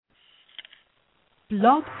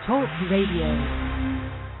Blog Talk Radio.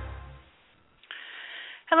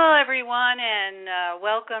 Hello, everyone, and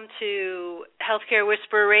welcome to Healthcare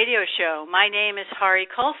Whisperer Radio Show. My name is Hari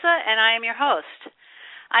Kulsa, and I am your host.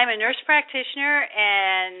 I'm a nurse practitioner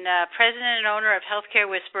and president and owner of Healthcare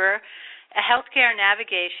Whisperer, a healthcare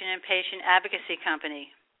navigation and patient advocacy company.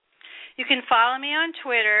 You can follow me on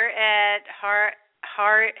Twitter at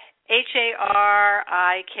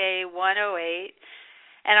HARIK108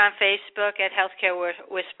 and on Facebook at Healthcare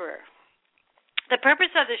Whisperer. The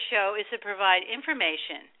purpose of the show is to provide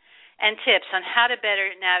information and tips on how to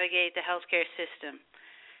better navigate the healthcare system.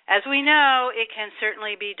 As we know, it can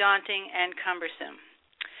certainly be daunting and cumbersome.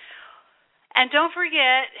 And don't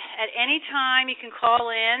forget, at any time you can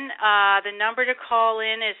call in. The number to call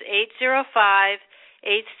in is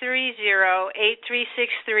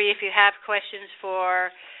 805-830-8363 if you have questions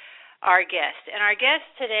for our guest. And our guest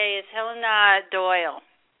today is Helena Doyle.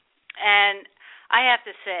 And I have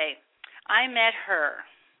to say, I met her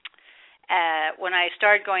when I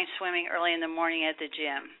started going swimming early in the morning at the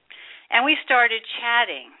gym. And we started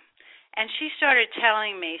chatting. And she started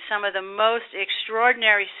telling me some of the most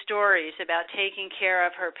extraordinary stories about taking care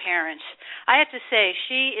of her parents. I have to say,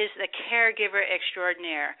 she is the caregiver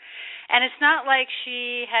extraordinaire. And it's not like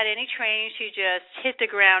she had any training. She just hit the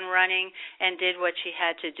ground running and did what she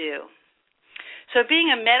had to do. So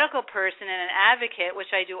being a medical person and an advocate,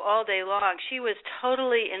 which I do all day long, she was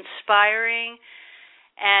totally inspiring,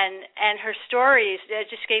 and her stories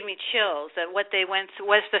just gave me chills at what they went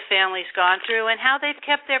through, what the family's gone through, and how they've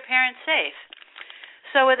kept their parents safe.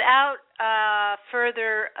 So without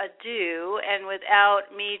further ado, and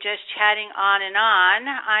without me just chatting on and on,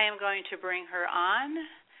 I am going to bring her on.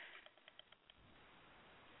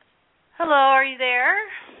 Hello, are you there?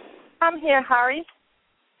 I'm here, Hari.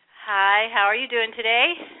 Hi, how are you doing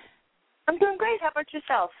today? I'm doing great. How about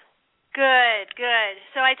yourself? Good, good.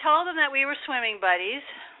 So I told them that we were swimming buddies.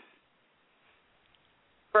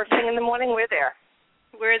 First thing in the morning, we're there.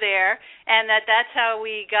 We're there, and that's how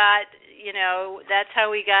we got, that's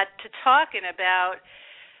how we got to talking about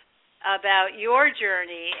your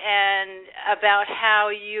journey and about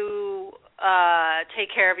how you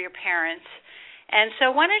take care of your parents. And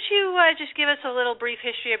so why don't you just give us a little brief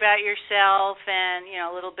history about yourself and,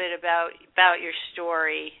 a little bit about your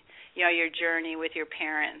story, your journey with your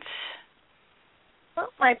parents.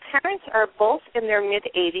 Well, my parents are both in their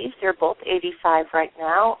mid-80s. They're both 85 right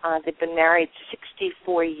now. They've been married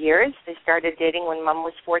 64 years. They started dating when Mom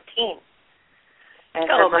was 14.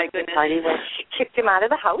 And oh, my goodness. Party when she kicked him out of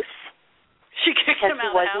the house. She kicked him out of the house?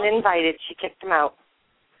 Because he wasn't invited. She kicked him out.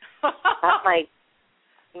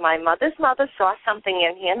 My mother's mother saw something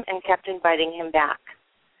in him and kept inviting him back.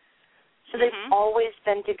 So they've always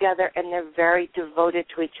been together, and they're very devoted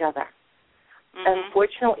to each other.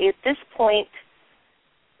 Unfortunately, at this point,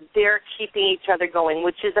 they're keeping each other going,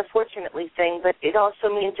 which is a fortunately thing, but it also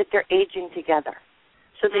means that they're aging together.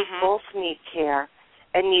 So they both need care,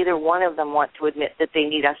 and neither one of them want to admit that they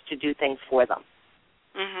need us to do things for them.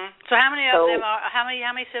 So how many of them how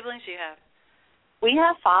many siblings do you have? We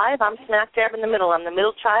have 5. I'm smack dab in the middle. I'm the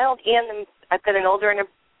middle child, and I've got an older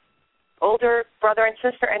brother and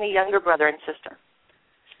sister and a younger brother and sister.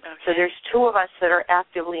 Okay. So there's 2 of us that are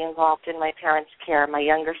actively involved in my parents' care. My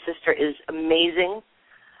younger sister is amazing.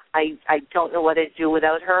 I don't know what I'd do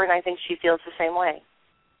without her, and I think she feels the same way.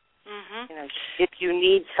 If you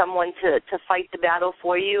need someone to fight the battle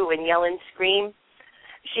for you and yell and scream,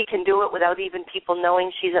 she can do it without even people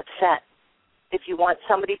knowing she's upset. If you want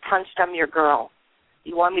somebody punched, I'm your girl.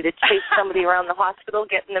 You want me to chase somebody around the hospital,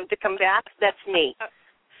 getting them to come back? That's me.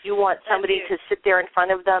 You want somebody to sit there in front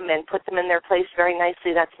of them and put them in their place very nicely?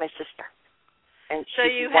 That's my sister. And so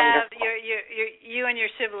you have you and your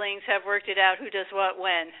siblings have worked it out who does what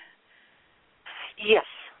when? Yes,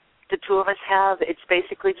 the 2 of us have. It's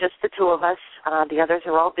basically just the 2 of us. The others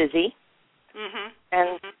are all busy,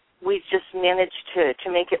 and we've just managed to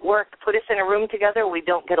make it work. Put us in a room together, we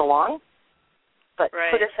don't get along. But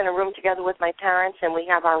put us in a room together with my parents, and we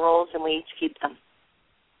have our roles, and we each keep them.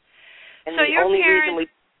 And so your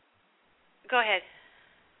parents... Go ahead.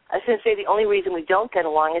 I was going to say the only reason we don't get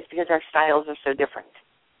along is because our styles are so different.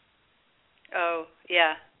 Oh,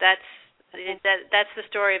 yeah. That's the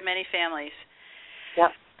story of many families.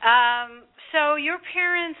 Yep. So your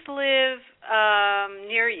parents live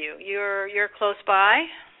near you. You're close by?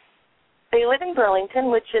 They live in Burlington,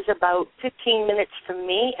 which is about 15 minutes from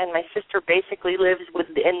me, and my sister basically lives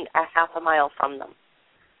within a half a mile from them.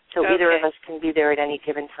 So either of us can be there at any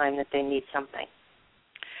given time that they need something.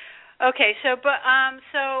 Okay, so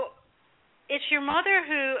it's your mother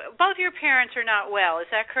who, both your parents are not well, is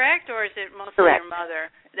that correct? Or is it mostly Correct. your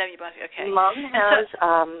mother? That you both, okay. Mom has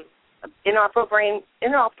inoperable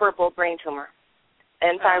brain tumor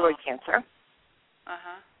and thyroid cancer.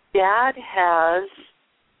 Uh-huh. Dad has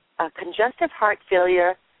congestive heart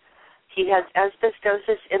failure. He has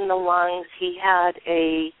asbestosis in the lungs. He had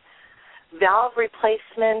a valve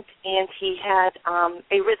replacement, and he had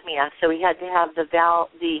arrhythmia. So he had to have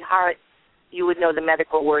the heart, you would know the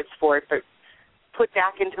medical words for it, but put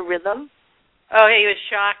back into rhythm. Oh, yeah, he was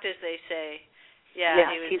shocked, as they say. Yeah. Yes,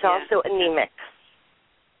 he's also anemic,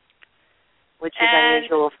 which is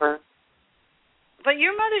unusual for... But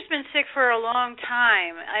your mother's been sick for a long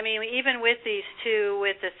time. I mean, even with these two,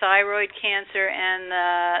 with the thyroid cancer and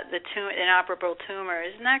the inoperable tumor.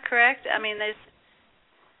 Isn't that correct? I mean, there's...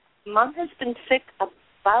 Mom has been sick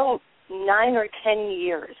about 9 or 10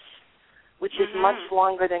 years, which is much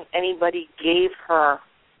longer than anybody gave her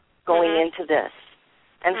going into this.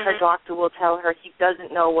 And her doctor will tell her he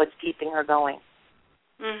doesn't know what's keeping her going.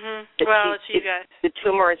 Well, the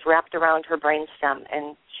tumor is wrapped around her brainstem,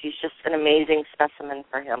 and she's just an amazing specimen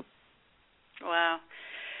for him. Wow.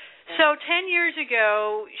 So 10 years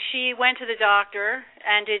ago, she went to the doctor,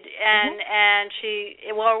 and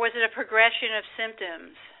was it a progression of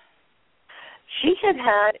symptoms? She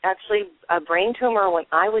had actually a brain tumor when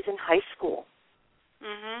I was in high school.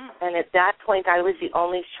 And at that point, I was the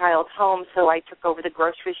only child home, so I took over the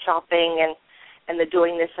grocery shopping and the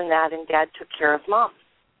doing this and that, and Dad took care of Mom.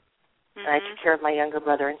 And I took care of my younger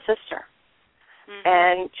brother and sister.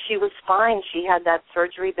 And she was fine. She had that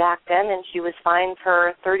surgery back then, and she was fine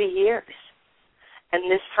for 30 years.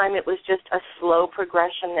 And this time it was just a slow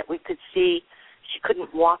progression that we could see. She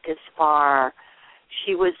couldn't walk as far.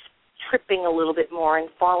 She was tripping a little bit more and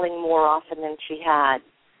falling more often than she had.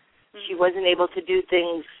 She wasn't able to do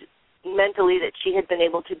things mentally that she had been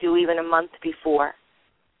able to do even a month before.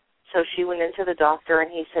 So she went into the doctor,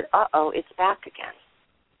 and he said, uh-oh, it's back again.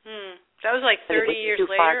 That was like 30 years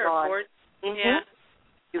later? Or 40? Yeah.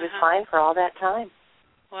 She was fine for all that time.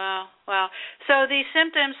 Wow. So the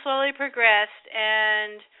symptoms slowly progressed,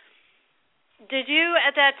 and did you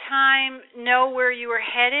at that time know where you were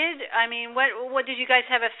headed? I mean, what did you guys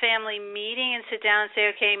have a family meeting and sit down and say,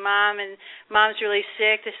 okay, Mom's really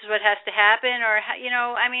sick, this is what has to happen? Or,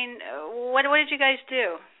 I mean, what did you guys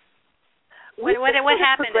do? What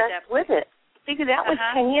happened at that point? With it. Because that was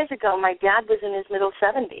 10 years ago. My dad was in his middle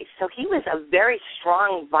 70s, so he was a very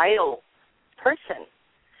strong, vital person.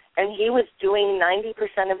 And he was doing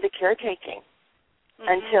 90% of the caretaking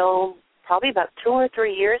until probably about 2 or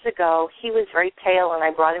 3 years ago. He was very pale, and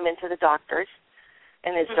I brought him into the doctor's.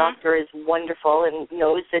 And his doctor is wonderful and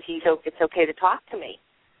knows that it's okay to talk to me.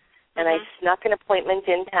 And I snuck an appointment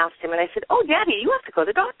in past him, and I said, oh, Daddy, you have to go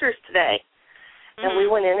to the doctor's today. And we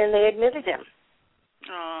went in, and they admitted him.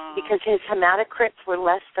 Because his hematocrits were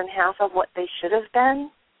less than half of what they should have been.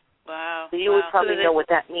 Wow. So you would probably know what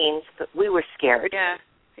that means, but we were scared.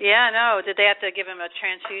 Yeah, no. Did they have to give him a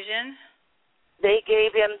transfusion? They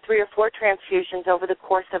gave him 3 or 4 transfusions over the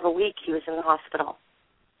course of a week. He was in the hospital.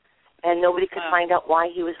 And nobody could find out why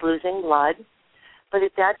he was losing blood. But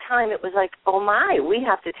at that time, it was like, oh, my, we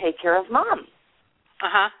have to take care of Mom.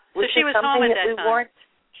 So she was home at that time.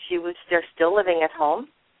 They're still living at home.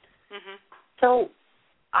 So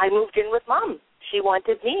I moved in with Mom. She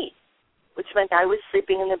wanted me, which meant I was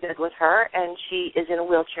sleeping in the bed with her, and she is in a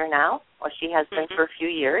wheelchair now, or she has been for a few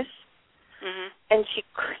years. And she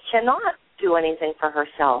cannot do anything for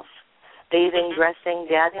herself. Bathing, dressing,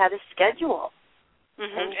 Dad had a schedule.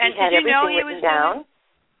 And he had everything written down.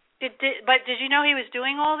 But did you know he was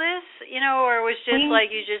doing all this, or was just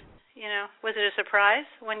was it a surprise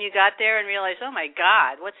when you got there and realized, oh, my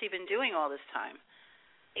God, what's he been doing all this time?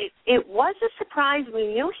 It was a surprise. We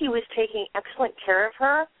knew he was taking excellent care of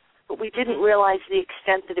her, but we didn't realize the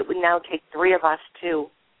extent that it would now take 3 of us to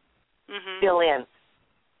fill in.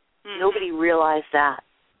 Nobody realized that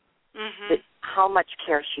how much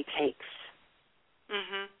care she takes.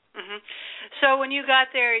 So when you got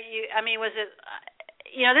there, was it,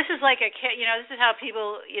 this is like this is how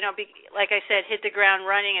people, like I said, hit the ground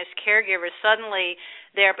running as caregivers. Suddenly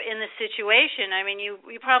they're in the situation. I mean, you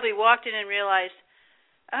probably walked in and realized,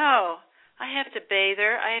 oh, I have to bathe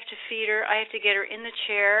her, I have to feed her, I have to get her in the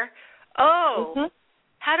chair. Oh,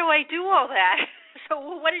 how do I do all that? So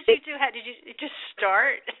what did you do? How did you just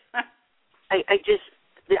start? I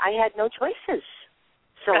had no choices.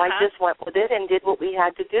 So I just went with it and did what we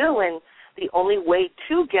had to do. And the only way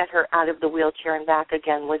to get her out of the wheelchair and back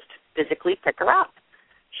again was to physically pick her up.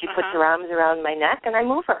 She puts her arms around my neck, and I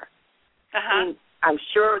move her. I mean, I'm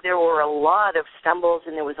sure there were a lot of stumbles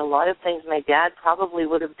and there was a lot of things my dad probably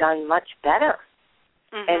would have done much better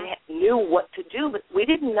and knew what to do, but we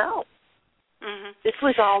didn't know. This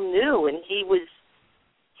was all new, and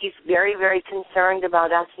he's very, very concerned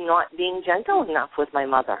about us not being gentle enough with my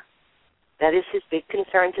mother. That is his big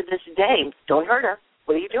concern to this day. Don't hurt her.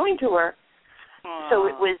 What are you doing to her? Aww. So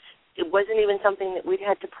it wasn't even something that we'd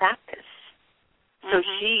had to practice. So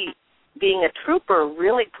she, being a trooper,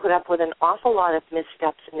 really put up with an awful lot of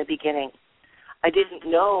missteps in the beginning. I didn't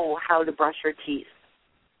know how to brush her teeth.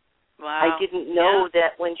 Wow. I didn't know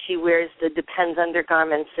that when she wears the Depends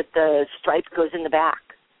undergarments that the stripe goes in the back.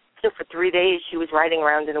 So for 3 days she was riding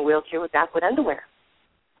around in a wheelchair with backward underwear.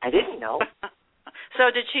 I didn't know. So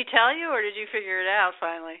did she tell you, or did you figure it out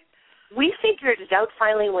finally? We figured it out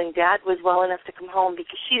finally when Dad was well enough to come home,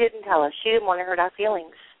 because she didn't tell us. She didn't want to hurt our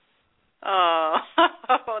feelings. Oh,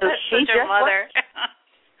 so that's such a mother.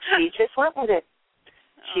 She just went with it.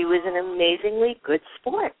 She was an amazingly good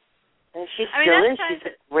sport. And she still is. She's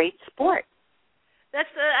a great sport.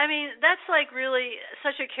 That's like really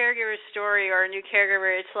such a caregiver story, or a new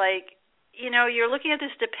caregiver. It's like, you're looking at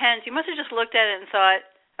this Depends. You must have just looked at it and thought,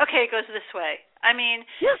 okay, it goes this way.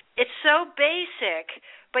 It's so basic,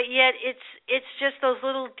 but yet it's just those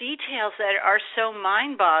little details that are so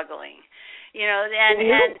mind-boggling, and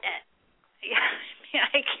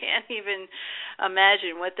I can't even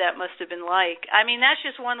imagine what that must have been like. That's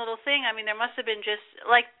just one little thing. There must have been just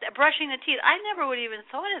like brushing the teeth. I never would have even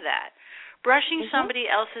thought of that. Brushing somebody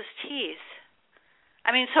else's teeth.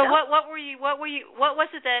 So what was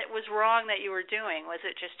it that was wrong that you were doing? Was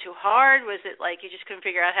it just too hard? Was it like you just couldn't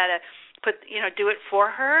figure out how to do it for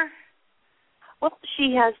her? Well,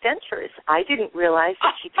 she has dentures. I didn't realize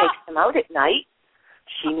that she takes them out at night.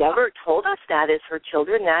 She never told us that as her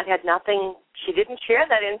children. That had nothing, she didn't share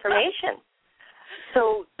that information.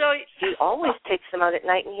 So she always takes them out at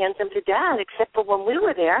night and hands them to Dad, except for when we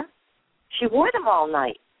were there. She wore them all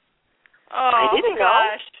night. Oh, I didn't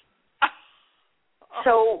gosh. know.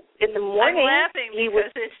 So in the morning, I'm laughing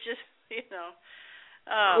because it's just,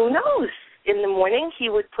 who knows? In the morning, he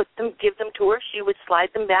would give them to her. She would slide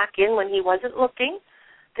them back in when he wasn't looking,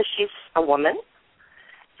 because she's a woman.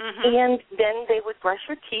 And then they would brush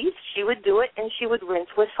her teeth. She would do it, and she would rinse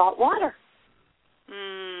with salt water.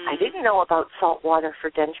 I didn't know about salt water for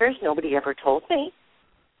dentures. Nobody ever told me.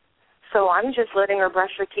 So I'm just letting her brush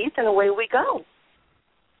her teeth, and away we go.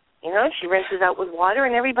 She rinses out with water,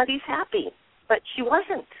 and everybody's happy. But she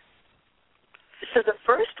wasn't. So the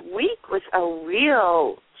first week was a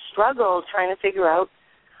real struggle trying to figure out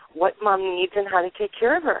what Mom needs and how to take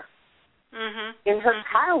care of her. In her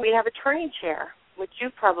car, we have a turning chair, which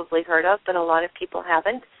you've probably heard of, but a lot of people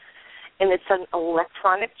haven't. And it's an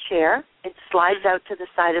electronic chair. It slides out to the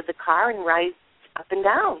side of the car and rides up and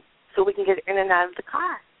down so we can get in and out of the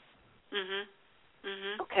car.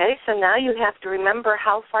 Okay, so now you have to remember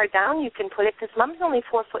how far down you can put it, because Mom's only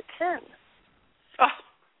 4'10". Oh.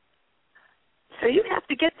 So you have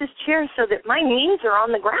to get this chair so that my knees are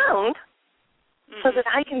on the ground so that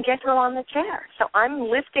I can get her on the chair. So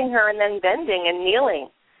I'm lifting her and then bending and kneeling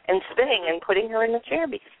and spinning and putting her in the chair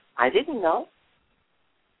because I didn't know.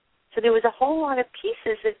 So there was a whole lot of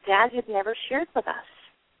pieces that Dad had never shared with us.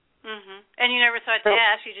 And you never thought to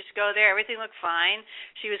ask. You just go there. Everything looked fine.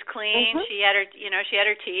 She was clean. She had her, she had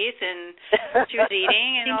her teeth, and she was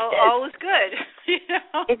eating, and all was good.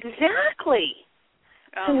 Exactly.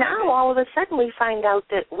 So now all of a sudden we find out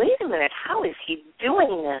that, wait a minute, how is he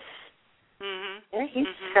doing this? He's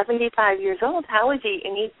 75 years old. How is he?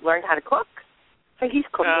 And he learned how to cook. So he's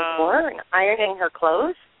cooking for her and ironing her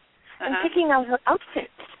clothes and picking out her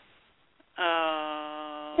outfits.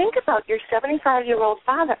 Think about your 75-year-old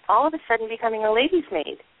father all of a sudden becoming a lady's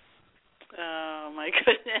maid. Oh, my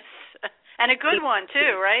goodness. And a good one,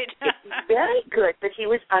 too, right? Very good, but he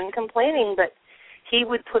was uncomplaining, but he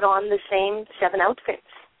would put on the same 7 outfits.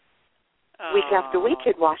 Week after week,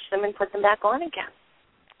 he'd wash them and put them back on again.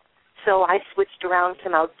 So I switched around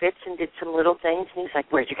some outfits and did some little things, and he's like,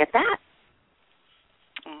 where'd you get that?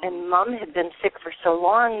 And Mom had been sick for so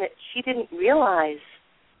long that she didn't realize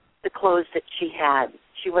the clothes that she had.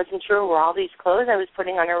 She wasn't sure where all these clothes I was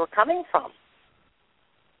putting on her were coming from.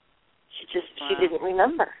 She didn't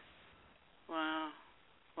remember.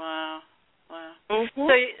 Wow.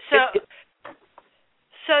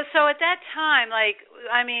 So at that time,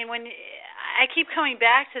 when I keep coming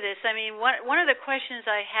back to this, one of the questions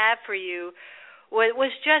I have for you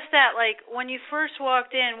was just that, when you first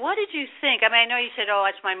walked in, what did you think? I know you said,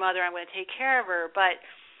 that's my mother, I'm going to take care of her, but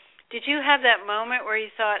did you have that moment where you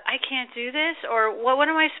thought, I can't do this? Or what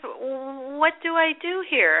do I do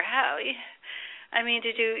here? How? I mean,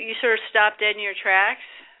 did you sort of stop dead in your tracks?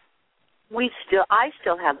 I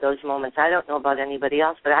still have those moments. I don't know about anybody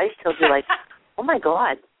else, but I still do like, oh my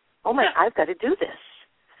God, I've got to do this.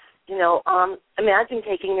 You know, imagine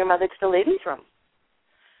taking your mother to the ladies' room.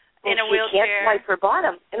 In a wheelchair. She can't wipe her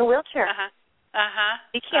bottom in a wheelchair.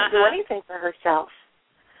 She can't do anything for herself.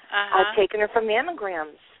 I've taken her for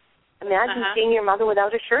mammograms. Imagine seeing your mother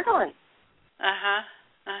without a shirt on.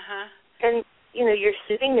 And, you know, you're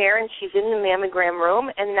sitting there and she's in the mammogram room,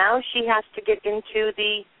 and now she has to get into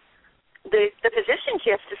the position.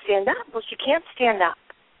 She has to stand up. Well, she can't stand up.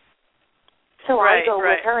 So I go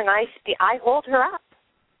with her and I hold her up.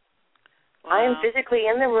 Wow. I am physically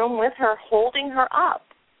in the room with her, holding her up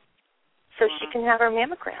so she can have her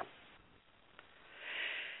mammogram.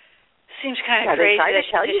 Seems kind of crazy. They try to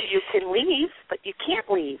tell you can leave, but you can't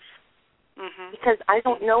leave. Because I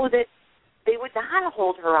don't know that they would know how to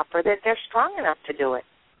hold her up or that they're strong enough to do it.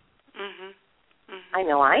 I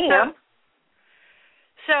know I am.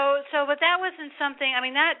 So, but that wasn't something. I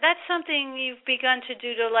mean, that's something you've begun to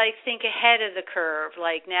do to like think ahead of the curve.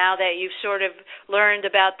 Like now that you've sort of learned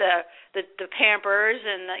about the Pampers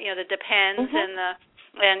and the Depends and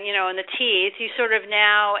the teeth, you sort of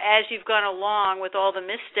now, as you've gone along with all the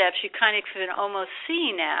missteps, you kind of can almost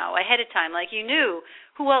see now ahead of time. Like you knew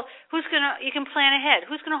you can plan ahead.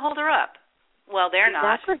 Who's gonna hold her up? Well, they're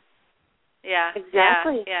not. Yeah.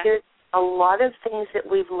 Exactly. Yeah. There's a lot of things that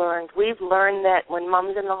we've learned. We've learned that when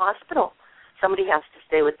Mom's in the hospital, somebody has to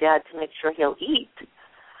stay with Dad to make sure he'll eat.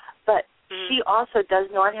 But she also does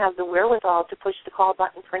not have the wherewithal to push the call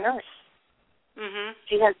button for nurse.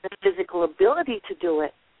 She has the physical ability to do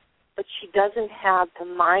it, but she doesn't have the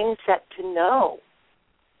mindset to know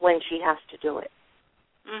when she has to do it.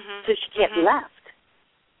 So she can't be left.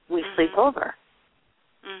 We sleep over.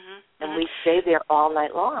 And we stay there all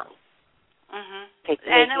night long. Making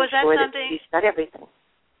sure that she's got everything.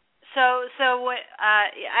 So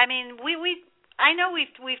I mean, I know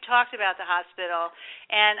we've talked about the hospital,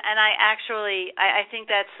 and I think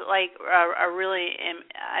that's like a really.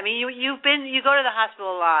 I mean, you go to the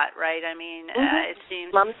hospital a lot, right? I mean, it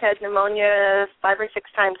seems. Mom's had pneumonia 5 or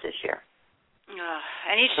 6 times this year.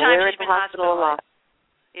 And each time she's been hospitalized. A lot.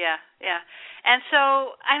 Yeah. And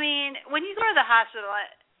so, I mean, when you go to the hospital,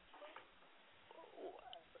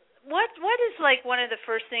 what is like one of the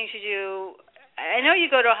first things you do? I know you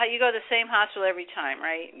go to the same hospital every time,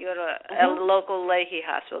 right? You go to a local Leahy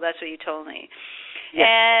hospital. That's what you told me. Yes.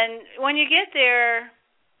 And when you get there,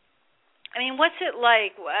 I mean, what's it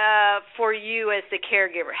like for you as the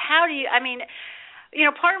caregiver? How do you? I mean,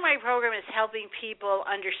 part of my program is helping people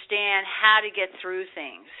understand how to get through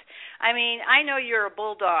things. I mean, I know you're a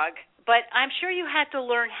bulldog, but I'm sure you had to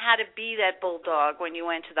learn how to be that bulldog when you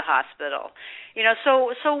went to the hospital.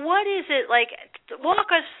 So what is it like? Walk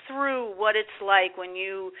us through what it's like when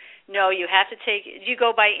you know you have to take. Do you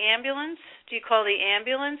go by ambulance? Do you call the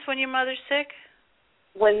ambulance when your mother's sick?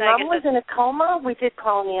 When Mom was in a coma, we did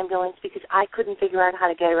call an ambulance because I couldn't figure out how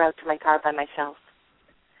to get her out to my car by myself.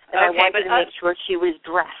 And I wanted to make sure she was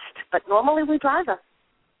dressed. But normally we drive her.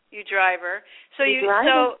 You drive her. See,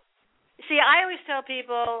 I always tell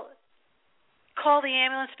people, call the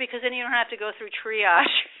ambulance because then you don't have to go through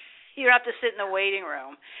triage. You don't have to sit in the waiting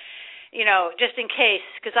room, just in case.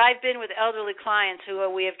 Because I've been with elderly clients who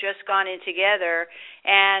we have just gone in together,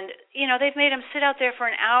 and, they've made them sit out there for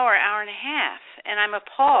an hour, hour and a half, and I'm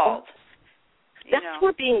appalled. That's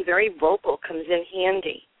where being very vocal comes in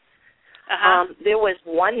handy. There was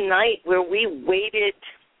one night where we waited.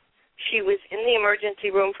 She was in the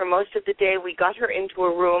emergency room for most of the day. We got her into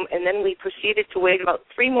a room, and then we proceeded to wait about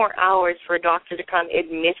 3 more hours for a doctor to come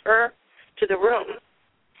admit her to the room.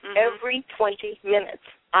 Every 20 minutes,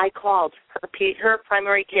 I called her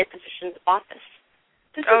primary care physician's office.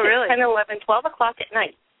 This was really? at 10, 11, 12 o'clock at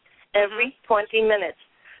night. Every 20 minutes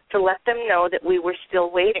to let them know that we were still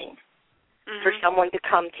waiting for someone to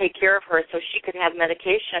come take care of her so she could have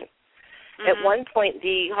medication. At one point,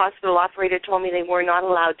 the hospital operator told me they were not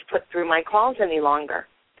allowed to put through my calls any longer.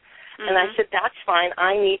 And I said, that's fine.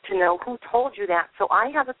 I need to know who told you that. So I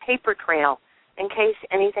have a paper trail in case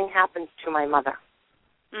anything happens to my mother.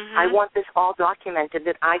 I want this all documented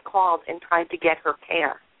that I called and tried to get her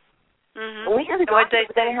care. And we had a doctor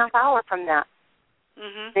within a half hour from that.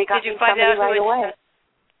 They got me somebody right away.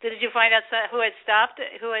 Did you find out who had stopped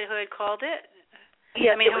it, who had called it?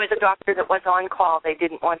 Yes, it was the doctor that was on call. They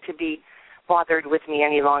didn't want to be bothered with me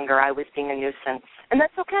any longer. I was being a nuisance. And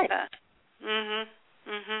that's okay.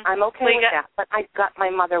 I'm okay with that. But I got my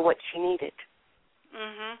mother what she needed.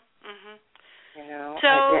 So,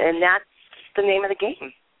 and that's the name of the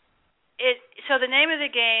game. So the name of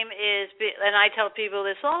the game is, and I tell people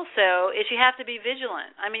this also, is you have to be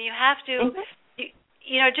vigilant. I mean, you have to,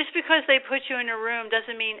 just because they put you in a room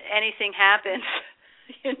doesn't mean anything happens.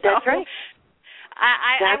 That's right.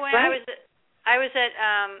 I was at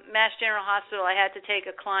Mass General Hospital. I had to take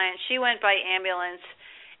a client. She went by ambulance,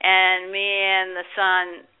 and me and the son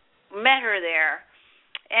met her there.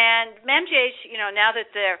 And MGH, now that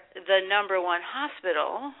they're the number one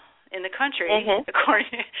hospital in the country,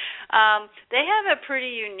 according, they have a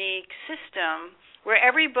pretty unique system where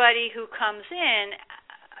everybody who comes in,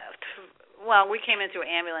 we came in through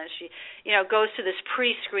ambulance. She, goes to this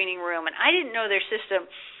pre-screening room, and I didn't know their system.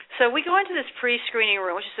 So we go into this pre-screening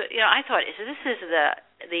room, which is, I thought, this is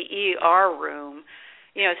the ER room.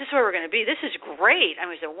 Is this where we're going to be? This is great. I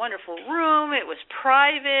mean, it was a wonderful room. It was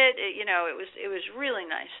private. It was really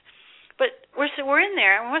nice. But we're in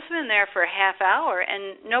there, and we must have been there for a half hour,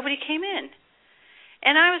 and nobody came in.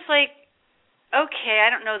 And I was like, okay,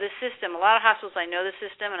 I don't know the system. A lot of hospitals, I know the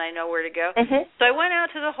system, and I know where to go. So I went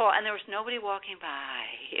out to the hall, and there was nobody walking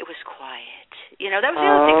by. It was quiet. That was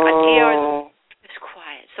the other thing. ER, it was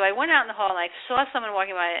quiet. So I went out in the hall, and I saw someone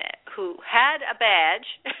walking by who had a badge.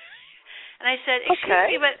 And I said,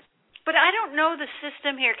 excuse me, but I don't know the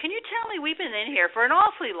system here. Can you tell me? We've been in here for an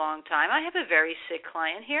awfully long time. I have a very sick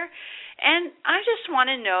client here, and I just want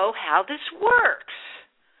to know how this works.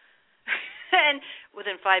 And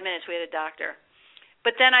within 5 minutes, we had a doctor.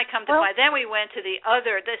 But then I come to find, then we went to the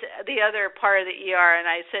other part of the ER, and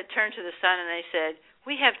I turned to the son, and I said,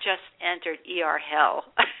 we have just entered ER hell.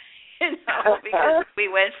 Because we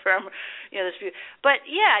went from, this view. But,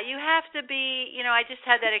 yeah, you have to be, I just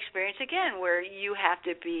had that experience again where you have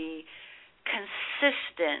to be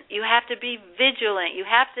consistent. You have to be vigilant. You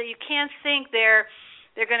can't think they're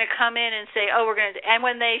going to come in and say, we're going to, and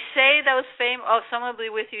when they say those someone will be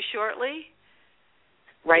with you shortly.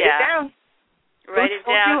 Write it down. Write it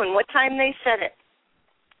down. And what time they said it.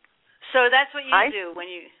 So that's what you do when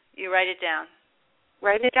you write it down.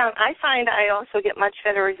 Write it down. I find I also get much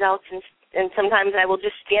better results, and sometimes I will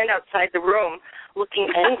just stand outside the room looking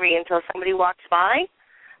angry until somebody walks by.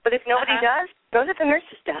 But if nobody does, go to the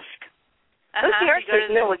nurse's desk. Those nurses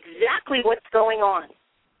know exactly what's going on.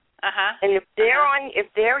 And if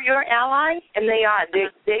they're your ally, and they are,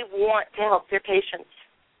 they want to help their patients.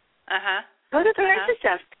 Go to the nurse's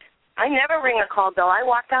desk. I never ring a call bell. I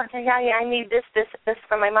walk out and say, yeah, I need this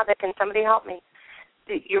for my mother. Can somebody help me?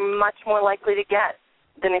 You're much more likely to get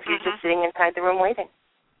than if you're just sitting inside the room waiting.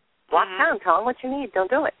 Walk down, tell them what you need. They'll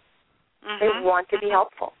do it. They want to be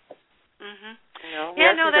helpful.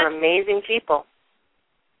 Nurses are amazing people.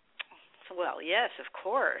 Well, yes, of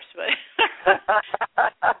course, but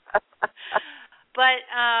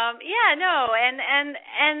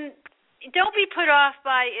and don't be put off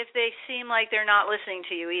by if they seem like they're not listening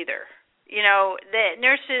to you either. The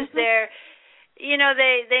nurses there.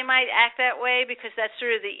 They might act that way because that's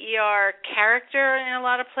sort of the ER character in a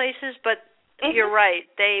lot of places, but you're right.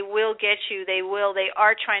 They will get you. They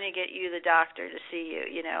are trying to get you, the doctor, to see you,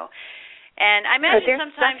 And I imagine they're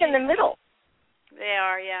sometimes stuck in the middle. They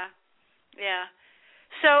are, yeah.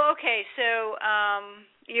 So,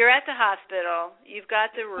 you're at the hospital. You've got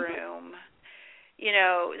the room.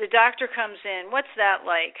 The doctor comes in. What's that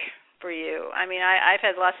like for you? I mean, I've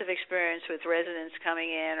had lots of experience with residents coming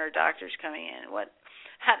in or doctors coming in.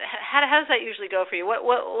 How does that usually go for you?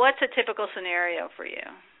 What's a typical scenario for you?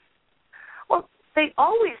 Well, they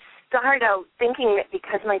always start out thinking that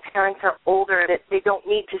because my parents are older that they don't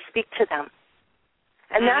need to speak to them.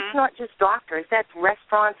 And that's not just doctors. That's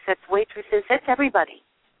restaurants, that's waitresses, that's everybody.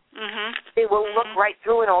 They will look right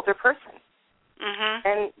through an older person.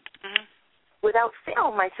 And without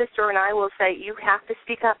fail, my sister and I will say, you have to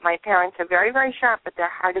speak up. My parents are very, very sharp, but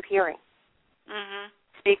they're hard of hearing.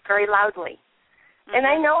 Speak very loudly. And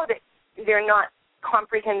I know that they're not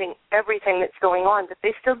comprehending everything that's going on, but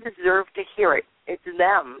they still deserve to hear it. It's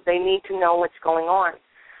them. They need to know what's going on.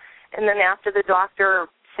 And then after the doctor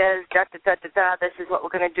says, this is what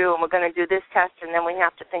we're going to do, and we're going to do this test, and then we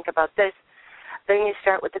have to think about this, then you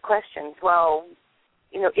start with the questions. Well,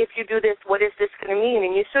 if you do this, what is this going to mean?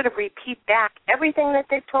 And you sort of repeat back everything that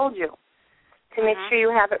they've told you to make sure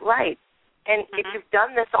you have it right. And if you've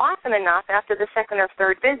done this often enough, after the second or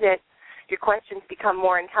third visit, your questions become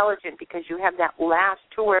more intelligent because you have that last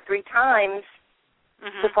 2 or 3 times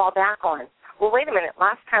to fall back on. Well, wait a minute.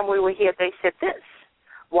 Last time we were here, they said this.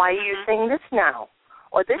 Why are you saying this now?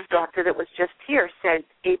 Or this doctor that was just here said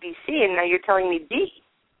ABC, and now you're telling me D.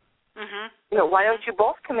 Why don't you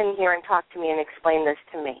both come in here and talk to me and explain this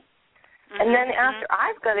to me? And then after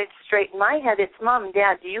I've got it straight in my head, it's, Mom,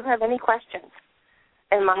 Dad, do you have any questions?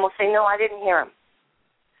 And Mom will say, no, I didn't hear him.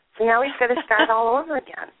 So now he's got to start all over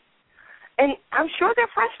again. And I'm sure they're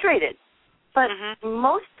frustrated, but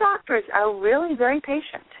most doctors are really very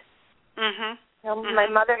patient. My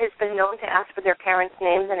mother has been known to ask for their parents'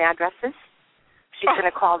 names and addresses. She's going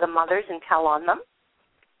to call the mothers and tell on them.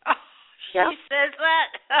 She says that.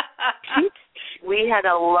 We had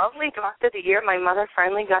a lovely doctor the year my mother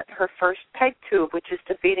finally got her first peg tube, which is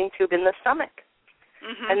the feeding tube in the stomach.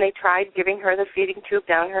 And they tried giving her the feeding tube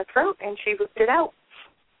down her throat, and she ripped it out.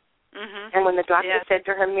 And when the doctor said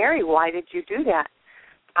to her, Mary, why did you do that?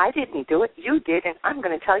 I didn't do it. You did, and I'm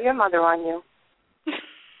going to tell your mother on you.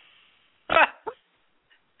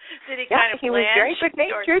 Did he kind of he was very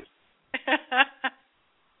good-natured.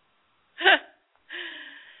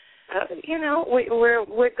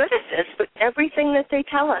 We're good at this, but everything that they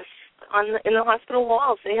tell us in the hospital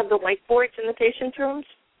walls, they have the whiteboards in the patient's rooms,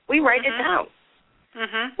 we write it down.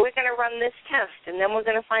 We're going to run this test, and then we're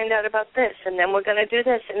going to find out about this, and then we're going to do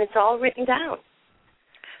this, and it's all written down.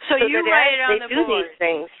 So you write it on the board. They do these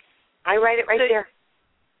things. I write it right there.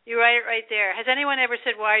 You write it right there. Has anyone ever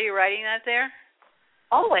said, why are you writing that there?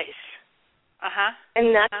 Always.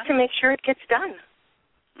 And that's to make sure it gets done.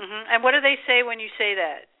 And what do they say when you say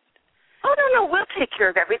that? Oh, no, we'll take care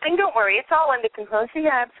of everything. Don't worry. It's all under control. So,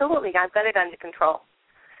 yeah, absolutely. I've got it under control.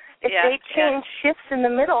 If they change shifts in the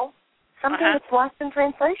middle, something gets lost in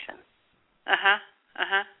translation.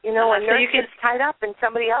 You know, a nurse gets tied up and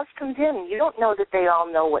somebody else comes in. You don't know that they all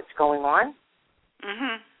know what's going on.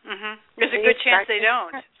 There's a good chance they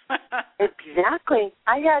don't. Exactly.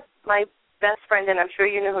 I had my best friend, and I'm sure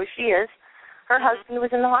you know who she is. Her husband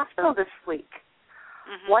was in the hospital this week.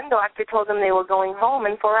 One doctor told them they were going home,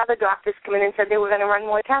 and 4 other doctors come in and said they were going to run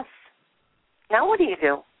more tests. Now what do you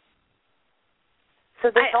do?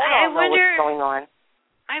 So they don't all know what's going on.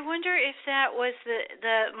 I wonder if that was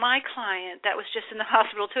my client that was just in the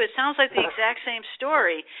hospital too. It sounds like the exact same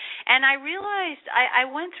story. And I realized I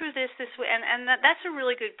went through this way, and that's a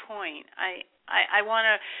really good point. I want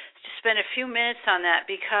to spend a few minutes on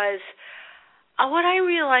that because what I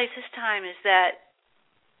realized this time is that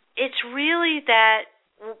it's really that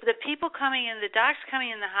the people coming in, the docs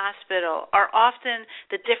coming in the hospital are often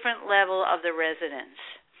the different level of the residents.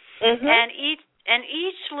 And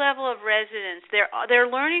each level of residents, their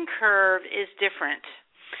learning curve is different,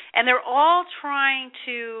 and they're all trying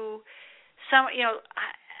to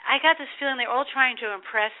I got this feeling they're all trying to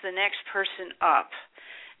impress the next person up,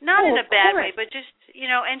 not in a bad way, but just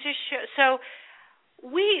and just show. So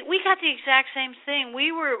we got the exact same thing.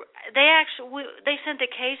 They sent the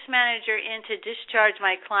case manager in to discharge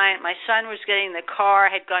my client. My son was getting in the car,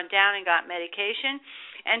 had gone down and got medication,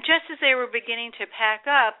 and just as they were beginning to pack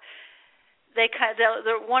up,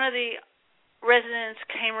 one of the residents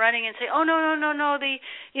came running and said, "Oh no,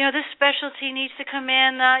 this specialty needs to come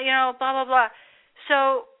in, blah blah blah."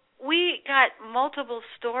 So we got multiple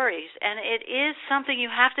stories, and it is something you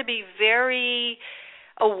have to be very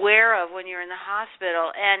aware of when you're in the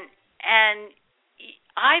hospital. And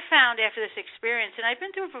I found after this experience, and I've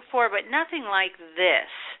been through it before, but nothing like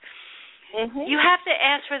this. You have to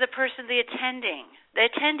ask for the attending. The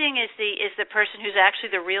attending is the person who's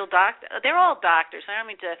actually the real doctor. They're all doctors. I don't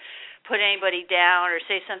mean to put anybody down or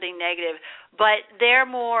say something negative, but the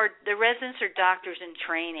residents are doctors in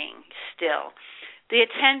training still. The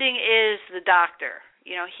attending is the doctor.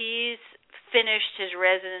 He's finished his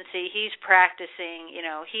residency. He's practicing.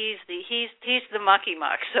 He's the mucky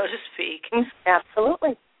muck, so to speak.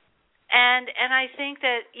 Absolutely. And I think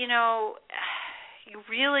that you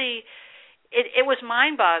really. It was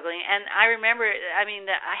mind-boggling, and I remember,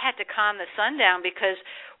 I had to calm the son down because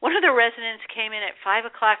one of the residents came in at 5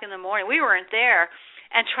 o'clock in the morning. We weren't there,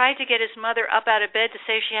 and tried to get his mother up out of bed to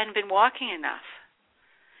say she hadn't been walking enough.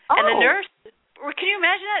 And the nurse, can you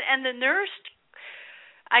imagine that? And the nurse,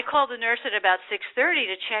 I called the nurse at about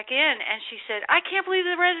 6:30 to check in, and she said, "I can't believe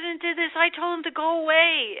the resident did this. I told him to go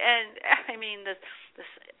away." And it's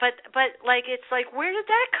like, where did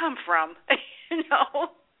that come from?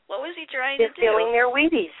 What was he trying to do? Feeling their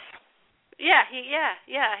Wheaties. Yeah, he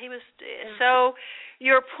was. So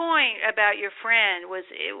your point about your friend was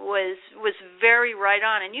very right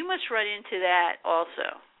on, and you must run into that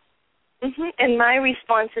also. And my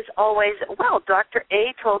response is always, well, Dr.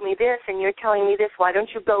 A told me this, and you're telling me this. Why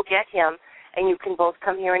don't you go get him, and you can both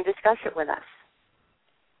come here and discuss it with us?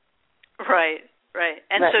 Right.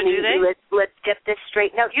 And so do they? Let's get this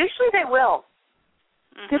straight. Now, usually they will.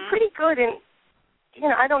 They're pretty good, and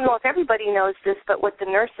I don't know if everybody knows this, but what the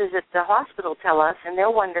nurses at the hospital tell us, and they're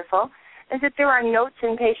wonderful, is that there are notes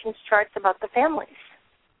in patients' charts about the families.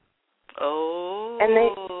 Oh. And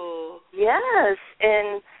yes,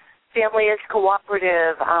 and family is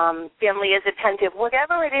cooperative, family is attentive,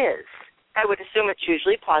 whatever it is. I would assume it's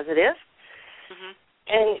usually positive. Mm-hmm.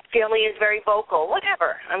 And family is very vocal,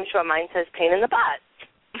 whatever. I'm sure mine says pain in the butt.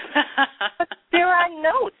 But there are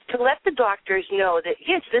notes to let the doctors know that,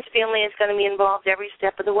 yes, this family is going to be involved every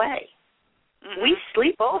step of the way. Mm-hmm. We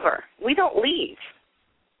sleep over. We don't leave.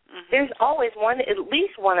 Mm-hmm. There's always at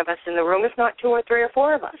least one of us in the room, if not 2 or 3 or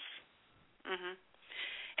 4 of us. Mm-hmm.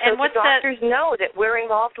 And so the doctors know that we're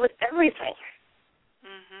involved with everything.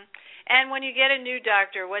 Mm-hmm. And when you get a new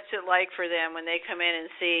doctor, what's it like for them when they come in and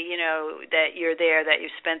see, that you're there, that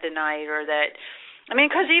you've spent the night, or that,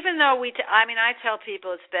 because even though I tell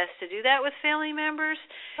people it's best to do that with family members,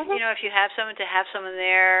 mm-hmm. If you have someone, to have someone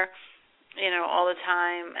there, all the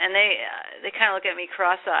time, and they kind of look at me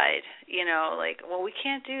cross-eyed, like, well, we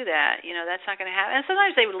can't do that, that's not going to happen. And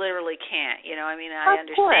sometimes they literally can't, I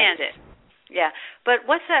understand it. Yeah, but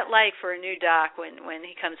what's that like for a new doc when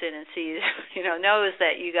he comes in and sees, knows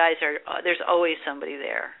that you guys there's always somebody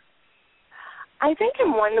there? I think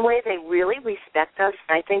in one way they really respect us.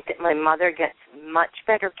 I think that my mother gets much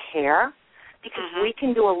better care because mm-hmm. we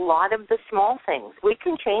can do a lot of the small things. We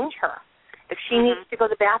can change her. If she mm-hmm. needs to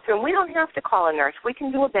go to the bathroom, we don't have to call a nurse. We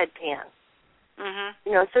can do a bedpan.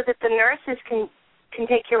 Mm-hmm. So that the nurses can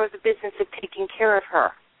take care of the business of taking care of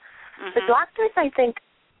her. Mm-hmm. The doctors, I think,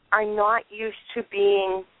 are not used to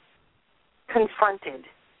being confronted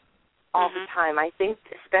all mm-hmm. the time. I think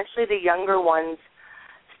especially the younger ones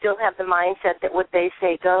still have the mindset that what they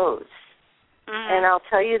say goes. Mm-hmm. And I'll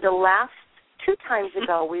tell you, the last 2 times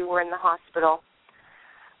ago we were in the hospital.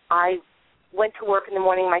 I went to work in the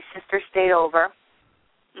morning. My sister stayed over.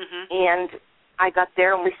 Mm-hmm. And I got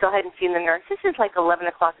there, and we still hadn't seen the nurse. This is like 11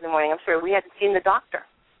 o'clock in the morning. I'm sorry, we hadn't seen the doctor.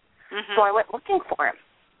 Mm-hmm. So I went looking for him.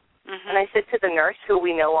 Mm-hmm. And I said to the nurse, who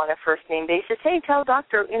we know on a first-name basis, hey, tell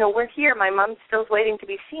doctor, we're here. My mom's still waiting to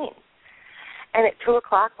be seen. And at 2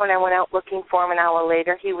 o'clock, when I went out looking for him an hour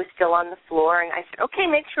later, he was still on the floor. And I said, okay,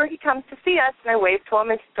 make sure he comes to see us. And I waved to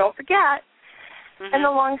him and said, don't forget. Mm-hmm. And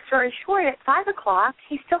the long story short, at 5 o'clock,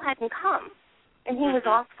 he still hadn't come. And he mm-hmm. was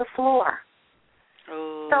off the floor.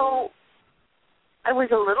 Oh. So I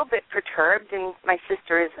was a little bit perturbed, and my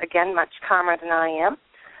sister is, again, much calmer than I am.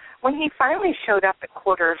 When he finally showed up at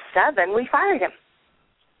 6:45, we fired him.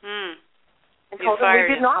 And told him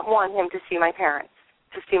we did not want him to see my parents,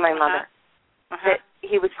 to see my mother. That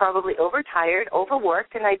he was probably overtired,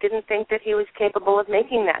 overworked, and I didn't think that he was capable of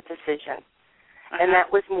making that decision. And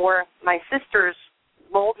that was more my sister's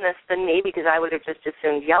boldness than me, because I would have just as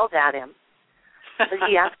soon yelled at him. But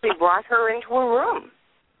he actually brought her into a room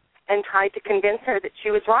and tried to convince her that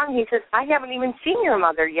she was wrong. He says, I haven't even seen your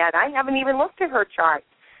mother yet. I haven't even looked at her chart.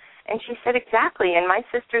 And she said, exactly. And my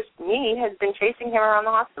sister's me has been chasing him around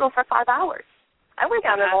the hospital for 5 hours. I went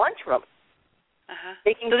down in the lunchroom,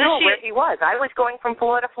 making sure where he was. I was going from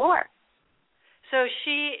floor to floor. So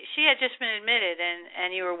she had just been admitted,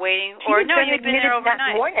 and you were waiting, or no, you'd been there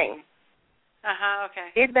overnight. That morning.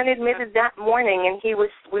 Okay. He had been admitted that morning, and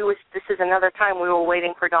this is another time we were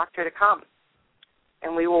waiting for doctor to come.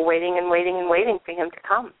 And we were waiting and waiting and waiting for him to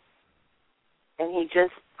come. And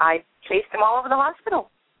I chased him all over the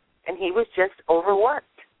hospital. And he was just overworked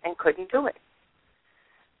and couldn't do it.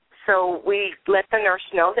 So we let the nurse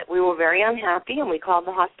know that we were very unhappy, and we called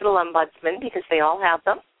the hospital ombudsman, because they all have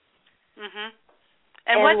them. Mm-hmm.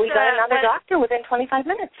 And we got another doctor within 25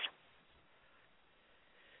 minutes.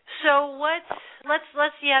 So let's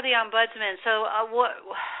the ombudsman. So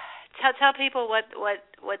tell people what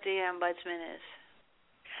the ombudsman is.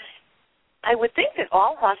 I would think that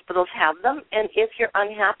all hospitals have them, and if you're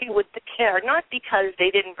unhappy with the care, not because they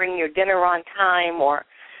didn't bring your dinner on time or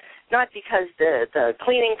not because the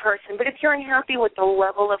cleaning person, but if you're unhappy with the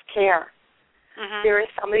level of care, mm-hmm. there is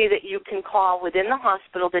somebody that you can call within the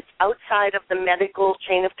hospital that's outside of the medical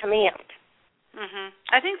chain of command. Mm-hmm.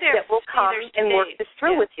 I think that will come and work this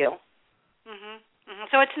through with you. Mm-hmm. Mm-hmm.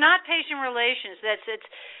 So it's not patient relations.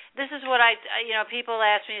 This is what people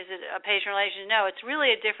ask me, is it a patient relation? No, it's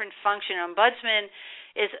really a different function. Ombudsman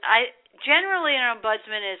generally an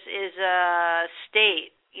ombudsman is a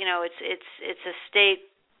state. It's a state.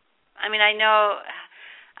 I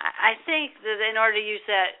think that in order to use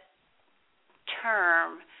that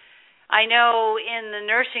term, I know in the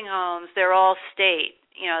nursing homes they're all state.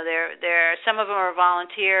 They're some of them are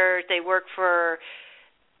volunteers. They work for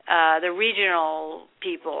the regional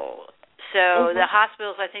people. So mm-hmm. the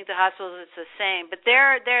hospitals, I think it's the same, but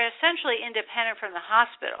they're essentially independent from the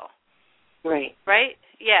hospital. Right. Right?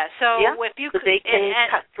 Yeah. So if you could, they can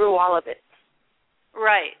cut through all of it.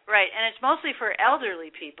 Right. And it's mostly for elderly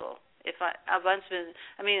people. Ombudsman,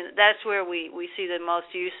 that's where we see the most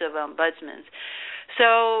use of ombudsmans.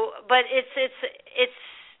 So, but it's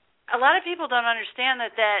a lot of people don't understand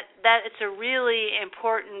that it's a really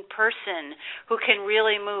important person who can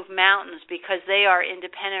really move mountains because they are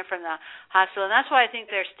independent from the hospital, and that's why I think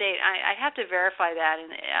their state. I have to verify that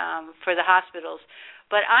for the hospitals,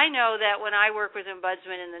 but I know that when I work with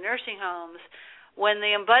ombudsmen in the nursing homes, when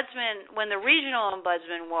the regional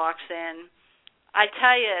ombudsman walks in, I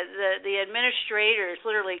tell you, the administrators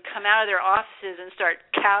literally come out of their offices and start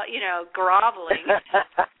groveling.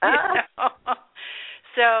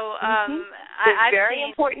 So I've very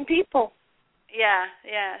seen, important people. Yeah.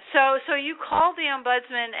 So you called the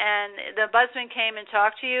ombudsman, and the ombudsman came and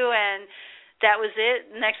talked to you, and that was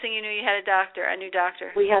it? Next thing you knew, you had a new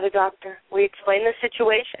doctor. We had a doctor. We explained the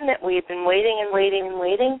situation, that we had been waiting,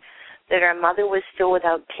 that our mother was still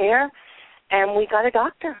without care, and we got a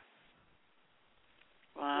doctor.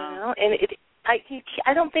 Wow. And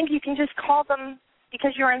I don't think you can just call them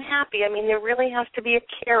because you're unhappy. I mean, there really has to be a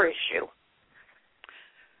care issue.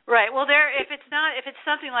 Right. Well, if it's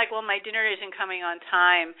something like, well, my dinner isn't coming on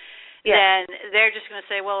time, then they're just going to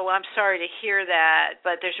say, well, I'm sorry to hear that,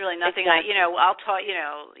 but there's really nothing. Exactly. I'll talk.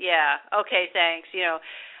 Okay, thanks.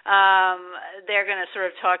 They're going to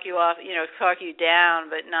sort of talk you off, talk you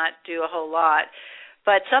down, but not do a whole lot.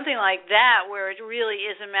 But something like that, where it really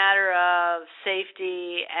is a matter of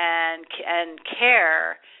safety and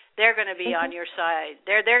care, they're going to be on your side.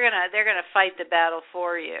 They're going to fight the battle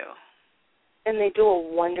for you. And they do a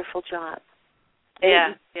wonderful job.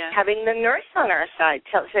 Yeah. Having the nurse on our side,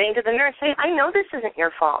 saying to the nurse, hey, I know this isn't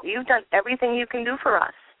your fault. You've done everything you can do for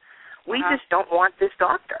us. We just don't want this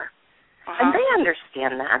doctor. And they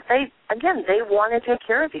understand that. They want to take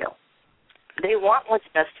care of you. They want what's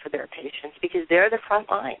best for their patients because they're the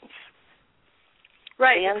front lines.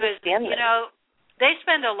 Right. They understand that. They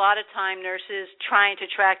spend a lot of time, nurses, trying to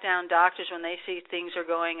track down doctors when they see things are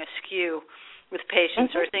going askew with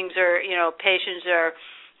patients, or things are, patients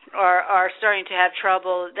are starting to have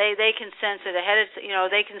trouble. They can sense it ahead of,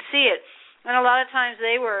 they can see it. And a lot of times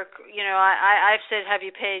they work, I've said, have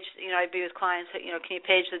you paged, I'd be with clients, can you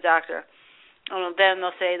page the doctor? And then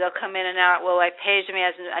they'll come in and out. Well, I paged him.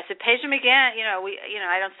 I said, page him again.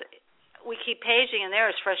 We keep paging, and they're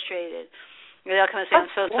as frustrated. They'll come and say,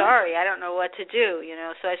 I'm so sorry. I don't know what to do.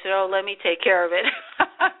 So I said, let me take care of it.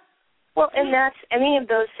 Well, and that's any of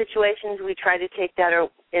those situations we try to take that,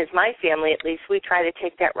 or as my family at least, we try to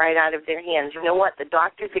take that right out of their hands. You know what? The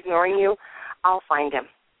doctor's ignoring you. I'll find him.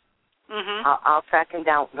 I'll track him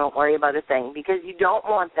down. Don't worry about a thing, because you don't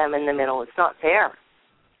want them in the middle. It's not fair.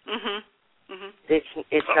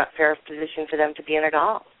 It's not fair position for them to be in at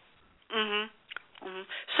all.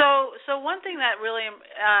 So one thing that really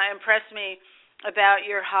impressed me about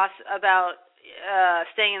your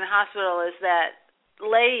staying in the hospital is that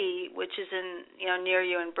Lady, which is near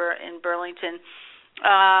you in Burlington,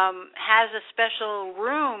 has a special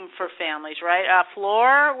room for families, right? A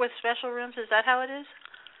floor with special rooms. Is that how it is?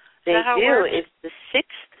 They do. It's the 6th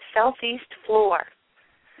southeast floor,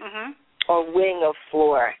 or wing of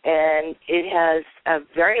floor, and it has a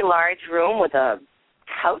very large room with a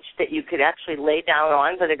couch that you could actually lay down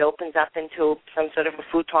on, but it opens up into some sort of a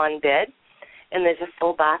futon bed, and there's a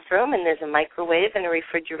full bathroom, and there's a microwave and a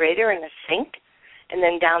refrigerator and a sink. And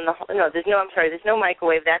then there's no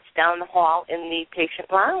microwave. That's down the hall in the patient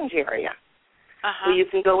lounge area. Where you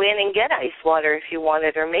can go in and get ice water if you want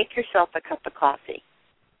it, or make yourself a cup of coffee.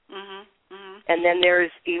 And then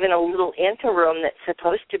there's even a little anteroom that's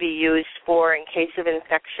supposed to be used for in case of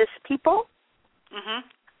infectious people.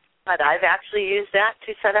 But I've actually used that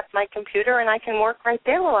to set up my computer, and I can work right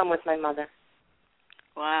there while I'm with my mother.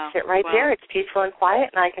 Wow. Sit right there. It's peaceful and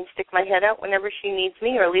quiet, and I can stick my head out whenever she needs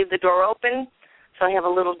me, or leave the door open. So I have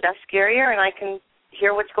a little desk area, and I can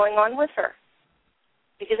hear what's going on with her.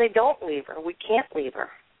 Because I don't leave her. We can't leave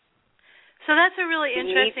her. So that's a really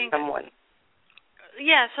interesting... Need someone.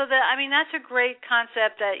 Yeah, that's a great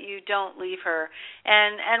concept that you don't leave her.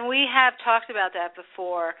 And we have talked about that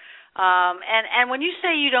before. And when you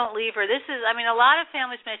say you don't leave her, this is, a lot of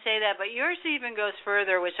families may say that, but yours even goes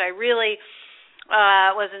further, which I really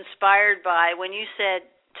was inspired by when you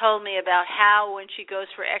told me about how when she goes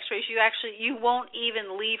for x-rays, you won't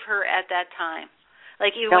even leave her at that time,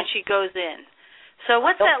 like even when she goes in. So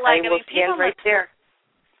what's that like? People right there.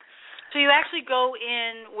 So you actually go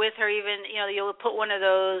in with her, even you'll put one of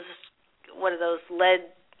those lead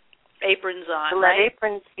aprons on, the lead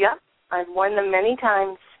aprons, yeah. I've worn them many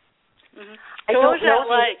times. I so don't what was that know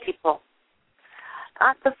like? these people.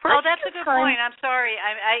 The first that's a good point. I'm sorry.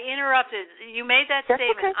 I interrupted. You made that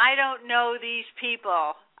statement. Okay. I don't know these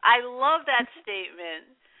people. I love that statement.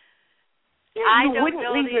 Yeah, you wouldn't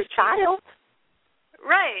leave your child.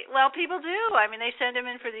 Right. Well, people do. I mean, they send them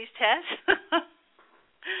in for these tests.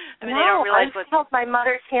 I mean, No, they don't realize I've held my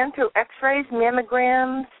mother's hand through X-rays,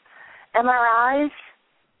 mammograms, MRIs.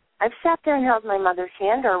 I've sat there and held my mother's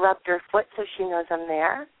hand or rubbed her foot so she knows I'm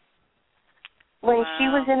there. When she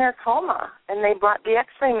was in her coma and they brought the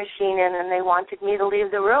X-ray machine in and they wanted me to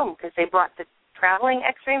leave the room because they brought the traveling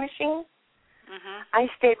X-ray machine, I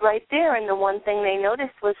stayed right there, and the one thing they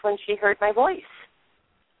noticed was when she heard my voice.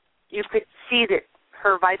 You could see that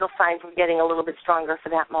her vital signs were getting a little bit stronger for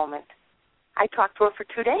that moment. I talked to her for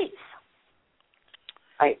 2 days.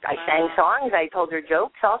 I sang songs, I told her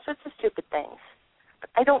jokes, all sorts of stupid things. But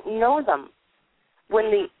I don't know them. When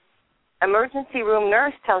the emergency room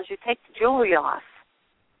nurse tells you take the jewelry off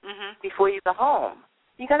before you go home,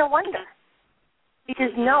 you got to wonder.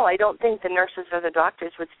 Because no, I don't think the nurses or the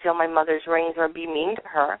doctors would steal my mother's rings or be mean to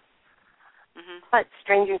her. But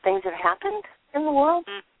stranger things have happened in the world.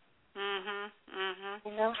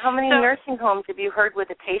 You know, how many nursing homes have you heard where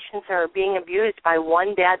the patients are being abused by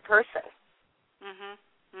one bad person?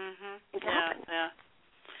 It happens. Yeah.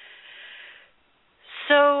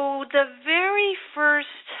 So the very first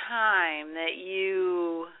time that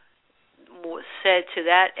you said to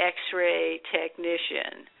that X-ray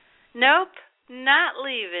technician, "Nope, not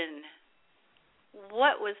leaving,"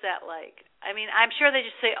 what was that like? I mean, I'm sure they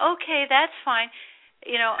just say, "Okay, that's fine."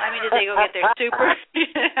 You know, I mean, did they go get their super?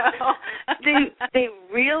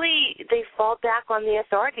 They fall back on the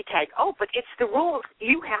authority tag. Oh, but it's the rules.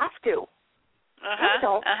 You have to. I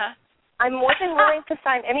don't. I'm more than willing to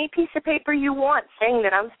sign any piece of paper you want saying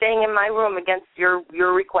that I'm staying in my room against your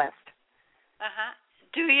request.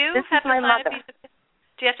 Do you this have is my to sign mother. a piece of paper?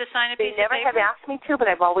 Do you have to sign a piece of paper? They never have asked me to, but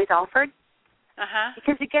I've always offered.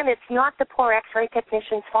 Because, again, it's not the poor X-ray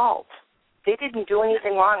technician's fault. They didn't do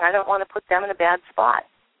anything wrong. I don't want to put them in a bad spot.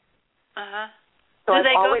 So do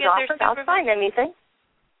they I've go always get offered, their I'll sign anything.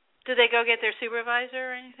 Do they go get their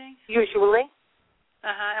supervisor or anything? Usually.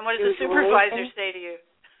 And what does the supervisor say to you?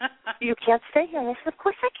 You can't stay here. And I said, of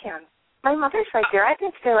course I can. My mother's right there. I can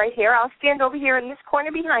stay right here. I'll stand over here in this corner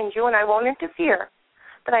behind you, and I won't interfere.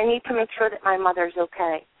 But I need to make sure that my mother's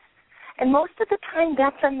okay. And most of the time,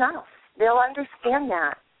 that's enough. They'll understand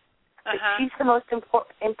that. That she's the most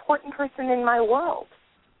important person in my world.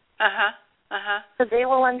 So they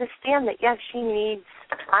will understand that, yes,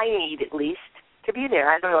 I need at least, to be there.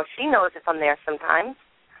 I don't know if she knows if I'm there sometimes.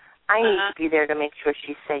 I need to be there to make sure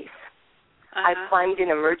she's safe. I've climbed in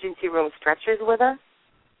emergency room stretchers with her.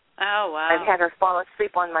 Oh, wow. I've had her fall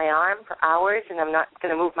asleep on my arm for hours, and I'm not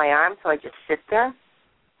going to move my arm, so I just sit there.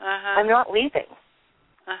 I'm not leaving.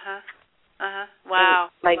 Wow.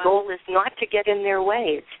 And my goal is not to get in their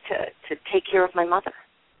way. It's to take care of my mother.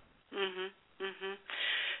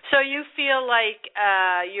 So you feel like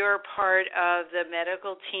you're part of the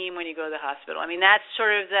medical team when you go to the hospital. I mean, that's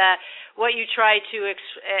sort of what you try to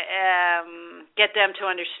get them to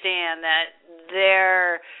understand, that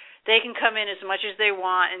they can come in as much as they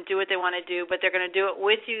want and do what they want to do, but they're going to do it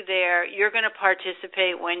with you there. You're going to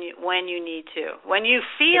participate when you need to, when you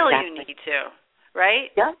feel you need to, right?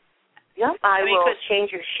 Yeah. I will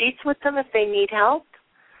change your sheets with them if they need help.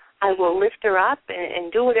 I will lift her up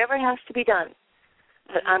and do whatever has to be done.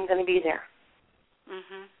 But I'm going to be there.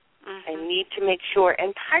 I need to make sure.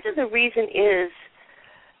 And part of the reason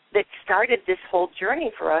that started this whole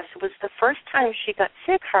journey for us was the first time she got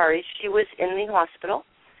sick, Hari, she was in the hospital.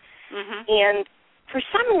 And for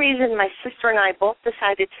some reason, my sister and I both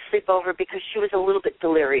decided to sleep over because she was a little bit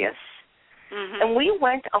delirious. And we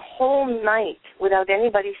went a whole night without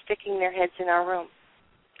anybody sticking their heads in our room.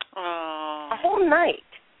 A whole night.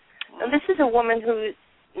 And this is a woman who's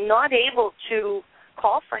not able to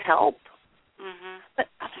call for help. But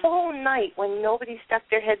a whole night when nobody stuck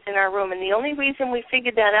their heads in our room. And the only reason we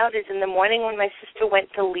figured that out is in the morning when my sister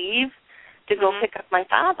went to leave to go pick up my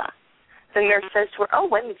father. The nurse says to her, "Oh,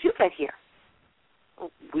 when did you get here?"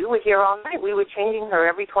 We were here all night. We were changing her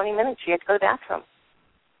every 20 minutes. She had to go to the bathroom.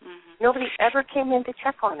 Nobody ever came in to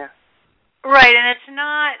check on her. Right, and it's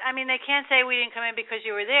not, I mean, they can't say we didn't come in because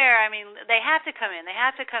you were there. I mean, they have to come in. They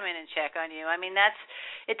have to come in and check on you. I mean,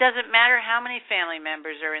 it doesn't matter how many family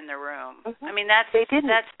members are in the room. I mean, that's their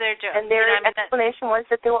job. And their explanation was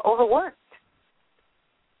that they were overworked.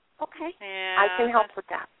 Okay. Yeah. I can help with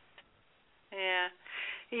that. Yeah.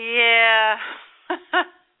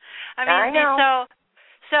 I mean, I know.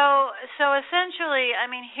 So essentially, I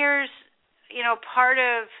mean, here's, part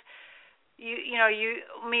of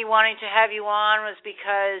me wanting to have you on was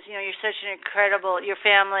because, you're such an incredible, your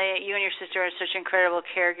family, you and your sister are such incredible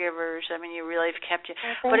caregivers. I mean, you really have kept you.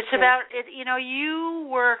 But it's about, you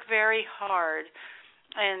work very hard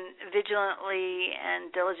vigilantly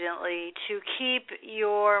and diligently to keep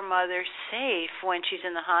your mother safe when she's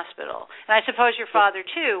in the hospital. And I suppose your father,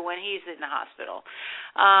 too, when he's in the hospital.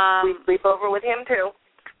 We sleep over with him, too.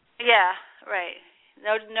 Yeah, right.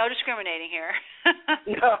 No discriminating here.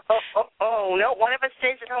 No. One of us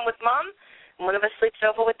stays at home with Mom, and one of us sleeps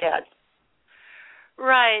over with Dad.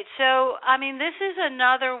 Right. So, I mean, this is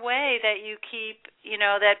another way that you keep,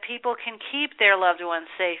 that people can keep their loved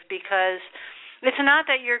ones safe, because it's not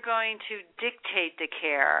that you're going to dictate the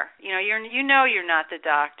care. You're not the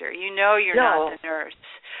doctor. You're not the nurse.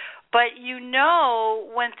 But you know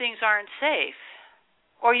when things aren't safe,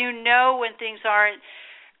 or when things aren't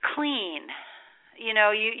clean. You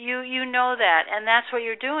know that, and that's what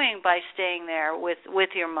you're doing by staying there with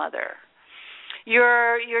your mother.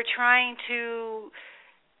 You're trying to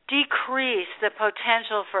decrease the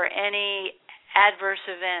potential for any adverse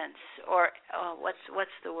events, or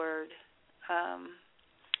what's the word?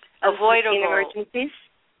 Avoidable emergencies.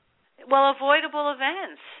 Well, avoidable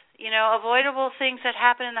events. Avoidable things that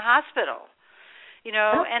happen in the hospital.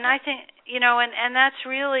 And I think and that's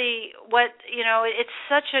really what it's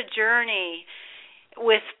such a journey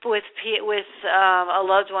with a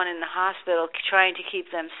loved one in the hospital, trying to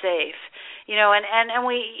keep them safe. And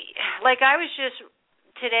we, like, I was just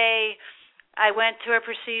today, I went to a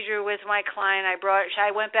procedure with my client. I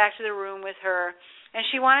went back to the room with her, and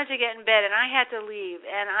she wanted to get in bed, and I had to leave.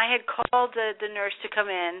 And I had called the nurse to come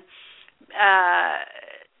in,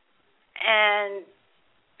 and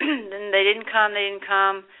they didn't come.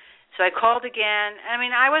 So I called again. I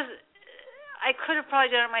mean, I could have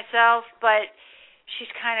probably done it myself, but she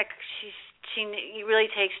really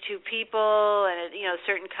takes two people, and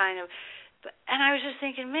certain kind of. And I was just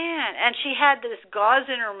thinking, man. And she had this gauze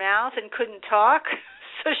in her mouth and couldn't talk,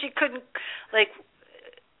 so she couldn't, like.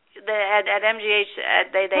 At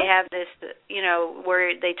MGH, they have this,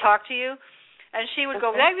 where they talk to you, and she would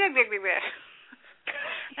go. Blah, blah, blah, blah, blah.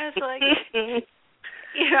 I was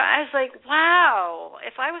like, wow.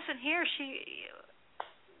 If I wasn't here, she,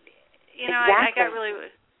 exactly. I got really,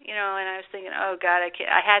 and I was thinking, oh God,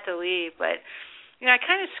 I had to leave, but. I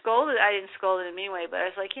kind of scolded. I didn't scold him anyway, but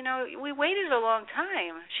I was like, we waited a long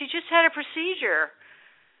time. She just had a procedure.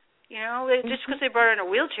 Just because they brought her in a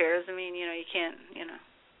wheelchair doesn't mean, you can't,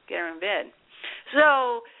 get her in bed.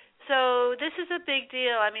 So this is a big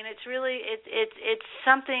deal. I mean, it's really, it's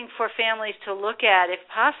something for families to look at, if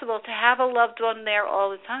possible, to have a loved one there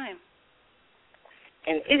all the time.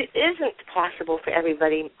 And it isn't possible for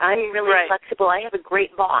everybody. I'm really right. flexible. I have a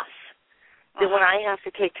great boss. That when I have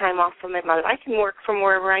to take time off from my mother, I can work from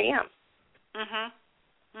wherever I am.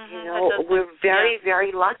 We're very,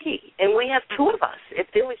 very lucky. And we have two of us.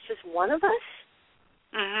 If there was just one of us,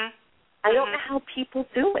 I don't know how people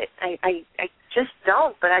do it. I just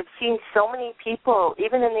don't. But I've seen so many people,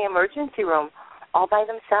 even in the emergency room, all by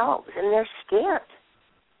themselves, and they're scared.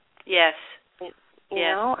 Yes. You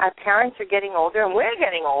know, our parents are getting older, and we're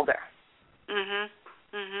getting older. And,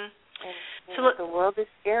 the world is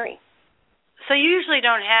scary. So you usually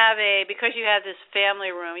don't have because you have this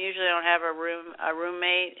family room, you usually don't have a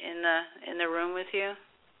roommate in the room with you?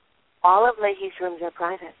 All of Leahy's rooms are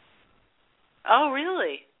private. Oh,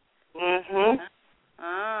 really? Oh,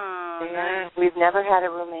 nice. We've never had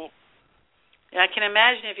a roommate. I can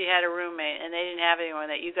imagine if you had a roommate and they didn't have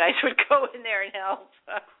anyone that you guys would go in there and help.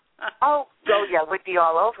 Yeah, we'd be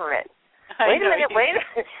all over it. Wait a minute.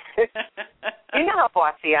 You know how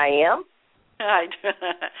bossy I am.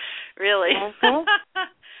 Really?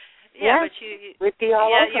 Yeah, but you would be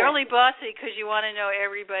all over. You're only bossy because you want to know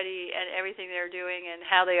everybody and everything they're doing and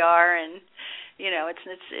how they are, and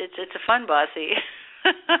it's a fun bossy.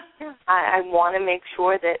 I want to make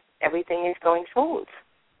sure that everything is going smooth.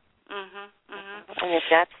 And if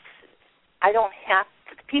I don't have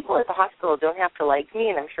people at the hospital don't have to like me,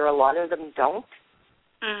 and I'm sure a lot of them don't.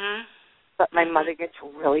 But my mother gets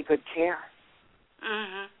really good care.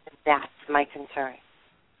 That's my concern.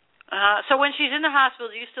 So when she's in the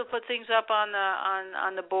hospital, do you still put things up on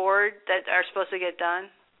the board that are supposed to get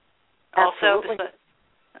done? Absolutely. Also,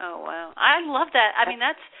 oh wow, I love that. I mean,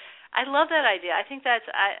 I love that idea. I think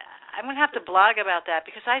I'm going to have to blog about that,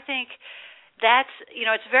 because I think that's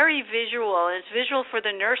it's very visual, and it's visual for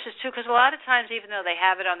the nurses too. Because a lot of times, even though they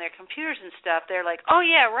have it on their computers and stuff, they're like, oh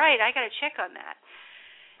yeah, right, I got to check on that.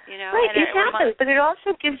 Right, it happens, but it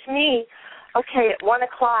also gives me. Okay, at 1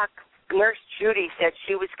 o'clock, Nurse Judy said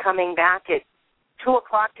she was coming back at 2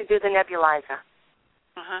 o'clock to do the nebulizer.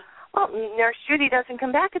 Well, Nurse Judy doesn't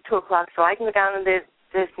come back at 2 o'clock, so I can go down to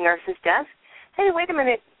this nurse's desk. Hey, wait a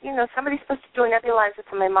minute, somebody's supposed to do a nebulizer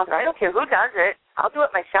for my mother. I don't care who does it. I'll do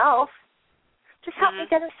it myself. Just help me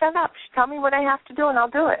get it set up. Tell me what I have to do, and I'll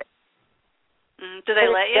do it. Do they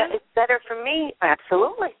let you? It's better for me.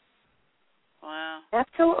 Absolutely. Wow.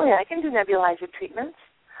 Absolutely. I can do nebulizer treatments.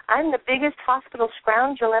 I'm the biggest hospital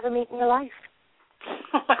scrounge you'll ever meet in your life.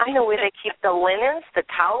 I know where they keep the linens, the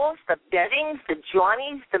towels, the beddings, the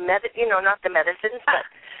johnnies, not the medicines, but,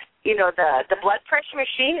 the blood pressure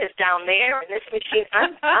machine is down there, and this machine,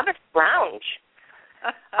 I'm a scrounge.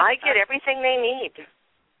 I get everything they need.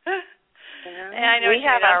 Yeah, I know we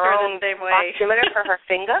have our own the same way. oximeter for her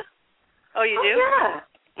finger. Oh, you do? Yeah.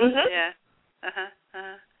 Mm-hmm. Yeah.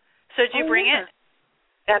 So do you bring it?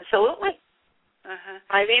 Absolutely.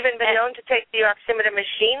 I've even been known to take the oximeter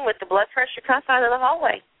machine with the blood pressure cuff out of the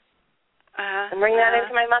hallway and bring that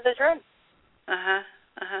into my mother's room. And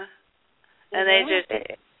they just...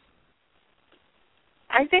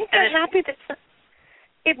 I think they're happy that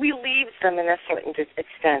it relieves them in a certain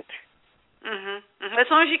extent. As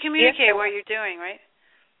long as you communicate what you're doing, right?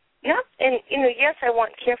 Yeah, and, yes, I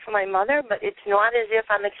want care for my mother, but it's not as if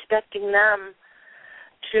I'm expecting them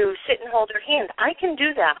to sit and hold her hand. I can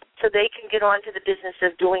do that so they can get on to the business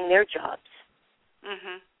of doing their jobs.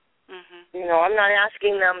 I'm not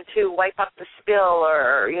asking them to wipe up the spill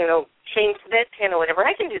or, change the bedpan or whatever.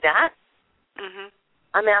 I can do that.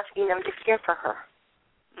 I'm asking them to care for her.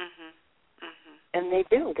 And they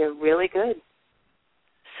do. They're really good.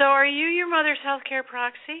 So are you your mother's health care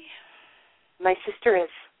proxy? My sister is.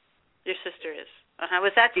 Your sister is.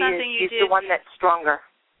 Was that something you did? She's the one that's stronger.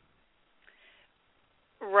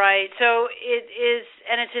 Right. So it is,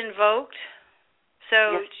 and it's invoked.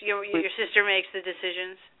 So yes. your sister makes the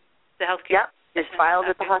decisions, the healthcare. Yep. It's filed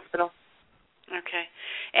at the hospital. Okay.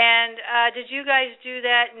 And did you guys do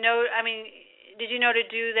that? Did you know to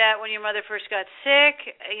do that when your mother first got sick?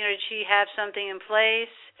 Did she have something in place,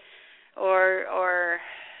 or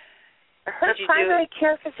her primary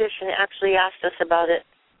care physician actually asked us about it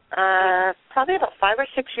probably about 5 or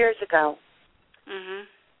 6 years ago.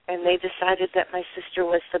 And they decided that my sister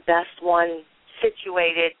was the best one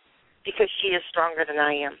situated because she is stronger than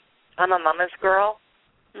I am. I'm a mama's girl.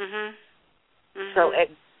 So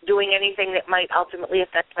doing anything that might ultimately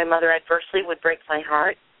affect my mother adversely would break my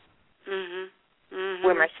heart.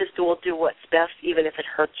 Where my sister will do what's best even if it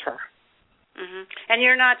hurts her. And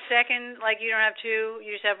you're not second, like you don't have two,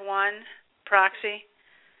 you just have one proxy?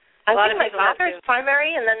 I think my father is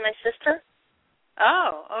primary and then my sister.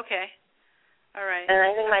 Oh, okay. All right. And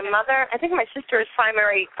I think my sister is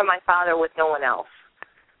primary for my father with no one else.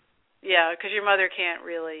 Yeah, because your mother can't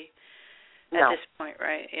really at this point,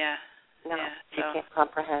 right? Yeah. No, she can't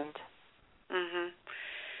comprehend.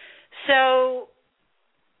 So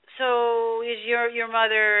is your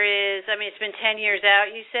mother is, it's been 10 years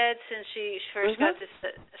out, you said, since she first got this.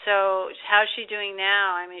 So how's she doing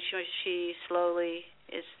now? She slowly,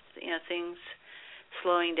 is, things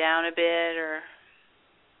slowing down a bit, or?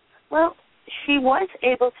 Well, she was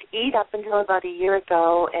able to eat up until about a year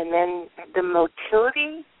ago, and then the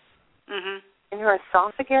motility in her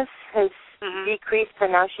esophagus has decreased,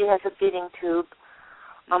 and now she has a feeding tube.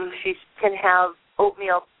 She can have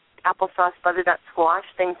oatmeal, applesauce, butternut squash,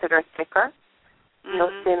 things that are thicker, no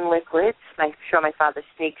thin liquids. I'm sure my father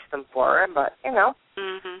sneaks them for her, but,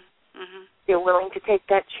 they're willing to take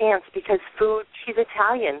that chance because food, she's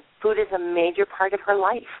Italian. Food is a major part of her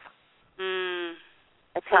life.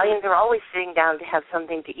 Italians are always sitting down to have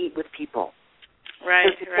something to eat with people. Right,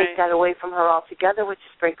 so to take that away from her altogether would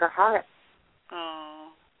just break her heart. Oh.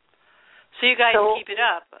 So you guys keep it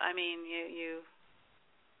up.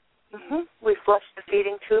 We flush the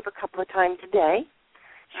feeding tube a couple of times a day.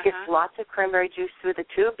 She gets lots of cranberry juice through the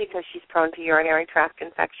tube because she's prone to urinary tract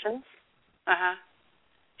infections.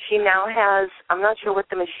 She now has, I'm not sure what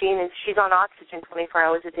the machine is, she's on oxygen 24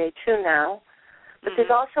 hours a day too now, but there's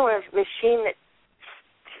also a machine that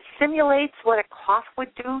simulates what a cough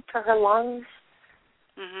would do to her lungs.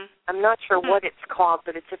 I'm not sure what it's called,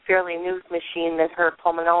 but it's a fairly new machine that her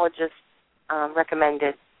pulmonologist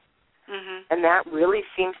recommended. And that really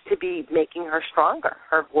seems to be making her stronger.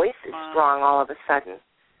 Her voice is strong all of a sudden.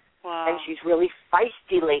 And she's really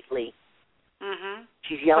feisty lately.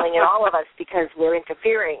 She's yelling at all of us because we're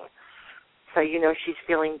interfering. So, she's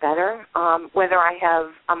feeling better. Whether I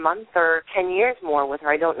have a month or 10 years more with her,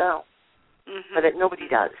 I don't know. But nobody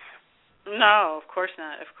does. No, of course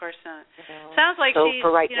not. Sounds like she's... So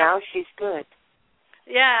for right now, she's good.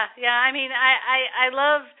 Yeah. I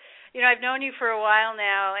love... I've known you for a while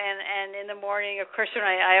now, and in the morning, of course, when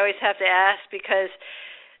I always have to ask because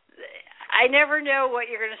I never know what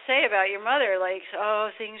you're going to say about your mother. Like,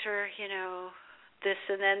 things are, this,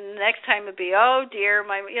 and then the next time it'd be, oh dear,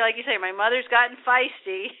 like you say, my mother's gotten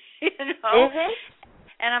feisty,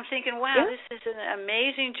 And I'm thinking, wow, this is an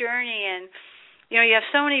amazing journey, and you have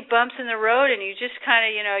so many bumps in the road, and you just kind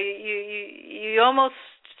of, you almost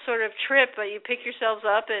sort of trip, but you pick yourselves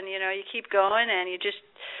up, and you keep going, and you just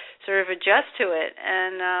sort of adjust to it.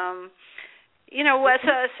 And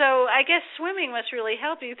so I guess swimming must really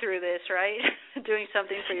help you through this, right? Doing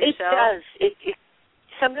something for yourself. It does.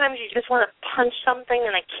 Sometimes you just want to punch something,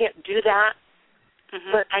 and I can't do that.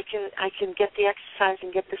 But I can get the exercise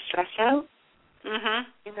and get the stress out.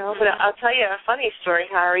 But I'll tell you a funny story,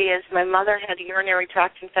 Harry, is my mother had a urinary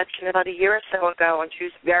tract infection about a year or so ago, and she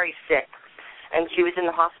was very sick, and she was in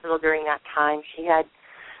the hospital during that time. She had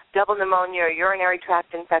double pneumonia, a urinary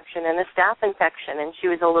tract infection, and a staph infection, and she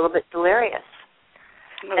was a little bit delirious.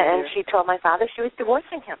 And she told my father she was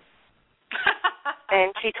divorcing him.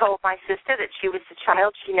 And she told my sister that she was the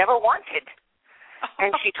child she never wanted.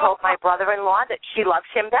 And she told my brother-in-law that she loves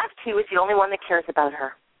him best. He was the only one that cares about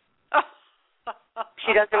her.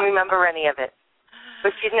 She doesn't remember any of it.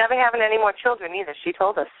 But she's never having any more children either, she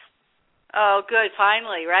told us. Oh, good.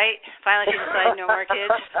 Finally, right? Finally she decided no more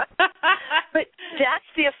kids. But that's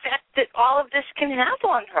the effect that all of this can have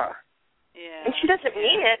on her. Yeah. And she doesn't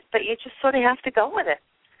mean it, but you just sort of have to go with it.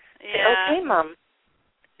 Yeah. Say, okay, Mom.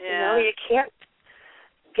 Yeah. You can't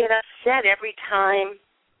get upset every time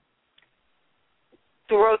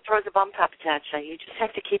the road throws a bump up at you. You just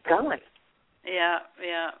have to keep going. Yeah,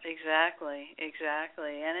 exactly. And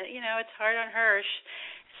it's hard on her.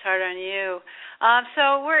 It's hard on you.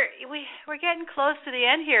 So we're getting close to the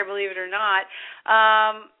end here, believe it or not.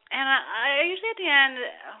 And I usually at the end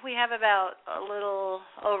we have about a little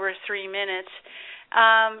over 3 minutes.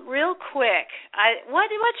 Real quick,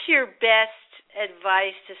 what's your best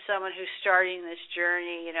advice to someone who's starting this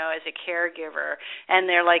journey, as a caregiver, and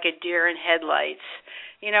they're like a deer in headlights?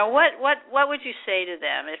 What would you say to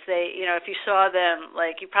them if they, if you saw them,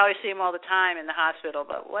 like you probably see them all the time in the hospital,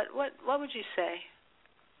 but what would you say?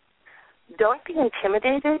 Don't be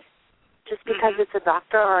intimidated just because it's a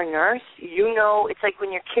doctor or a nurse. It's like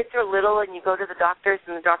when your kids are little and you go to the doctors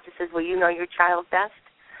and the doctor says, well, you know your child best.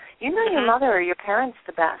 You know your mother or your parents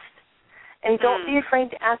the best. And don't be afraid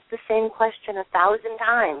to ask the same question 1,000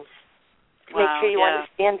 times to make sure you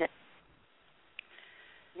understand it.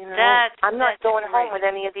 I'm not going home with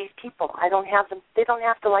any of these people. I don't have them. They don't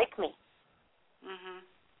have to like me.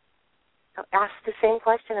 So ask the same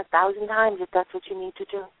question 1,000 times if that's what you need to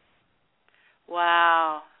do.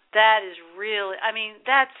 Wow, that is really. I mean,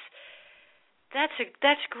 that's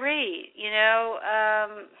great.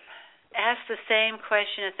 Ask the same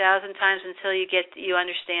question 1,000 times until you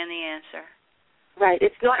understand the answer. Right.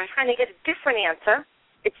 It's not trying to get a different answer.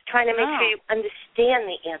 It's trying to make sure you understand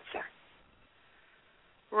the answer.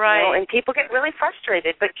 Right. And people get really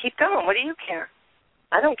frustrated, but keep going. What do you care?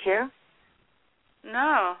 I don't care.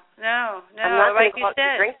 No. I'm not going to go out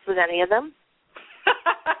to drinks with any of them.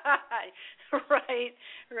 Right.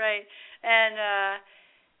 And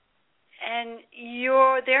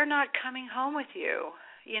they're not coming home with you.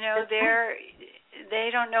 They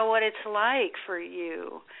don't know what it's like for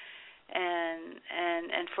you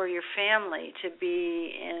and for your family to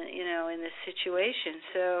be in this situation.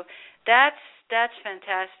 So that's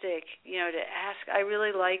fantastic, to ask. I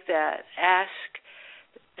really like that. Ask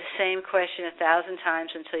the same question 1,000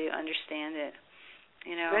 times until you understand it.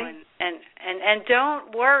 Right. And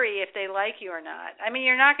don't worry if they like you or not. I mean,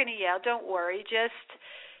 you're not going to yell. Don't worry. Just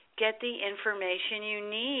get the information you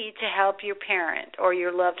need to help your parent or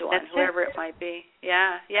your loved one, whoever it might be.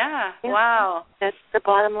 Yeah. Wow. That's the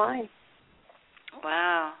bottom line.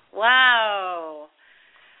 Wow.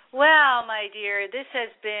 Well, my dear, this has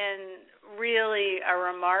been really a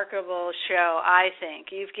remarkable show, I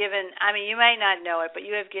think. You've given, you might not know it, but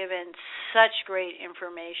you have given such great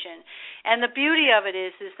information. And the beauty of it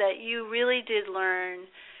is that you really did learn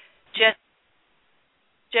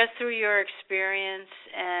just through your experience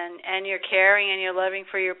and your caring and your loving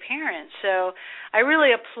for your parents. So I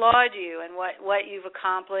really applaud you and what you've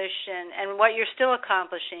accomplished and what you're still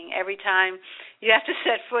accomplishing every time you have to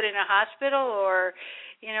set foot in a hospital or,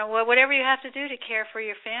 whatever you have to do to care for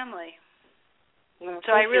your family. Well,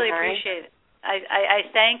 so I really appreciate it. I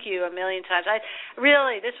thank you a million times.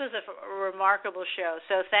 This was a remarkable show.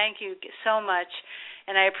 So thank you so much,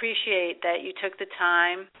 and I appreciate that you took the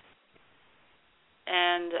time.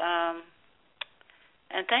 And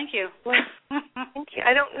thank you. Well, thank you.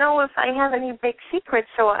 I don't know if I have any big secrets,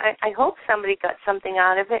 so I hope somebody got something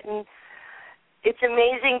out of it. And it's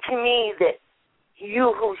amazing to me that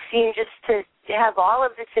you, who seem just to have all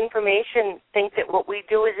of this information, think that what we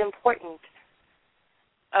do is important.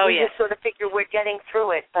 Oh, we just sort of figure we're getting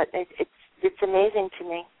through it, but it's amazing to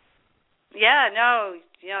me. Yeah, no,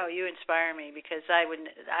 you inspire me because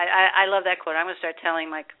I love that quote. I'm going to start telling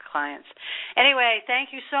my clients. Anyway,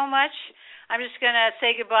 thank you so much. I'm just going to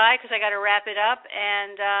say goodbye because I got to wrap it up,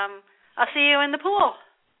 and I'll see you in the pool.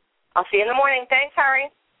 I'll see you in the morning. Thanks, Harry.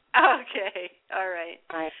 Okay. All right.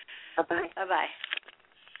 All right. Bye-bye. Bye-bye.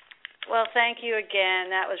 Well, thank you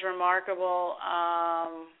again. That was remarkable.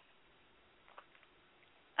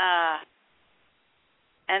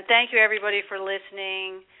 And thank you, everybody, for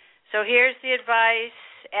listening. So here's the advice.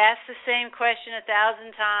 Ask the same question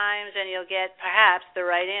 1,000 times, and you'll get, perhaps, the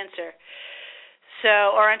right answer.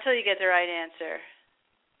 Or until you get the right answer.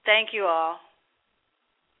 Thank you all.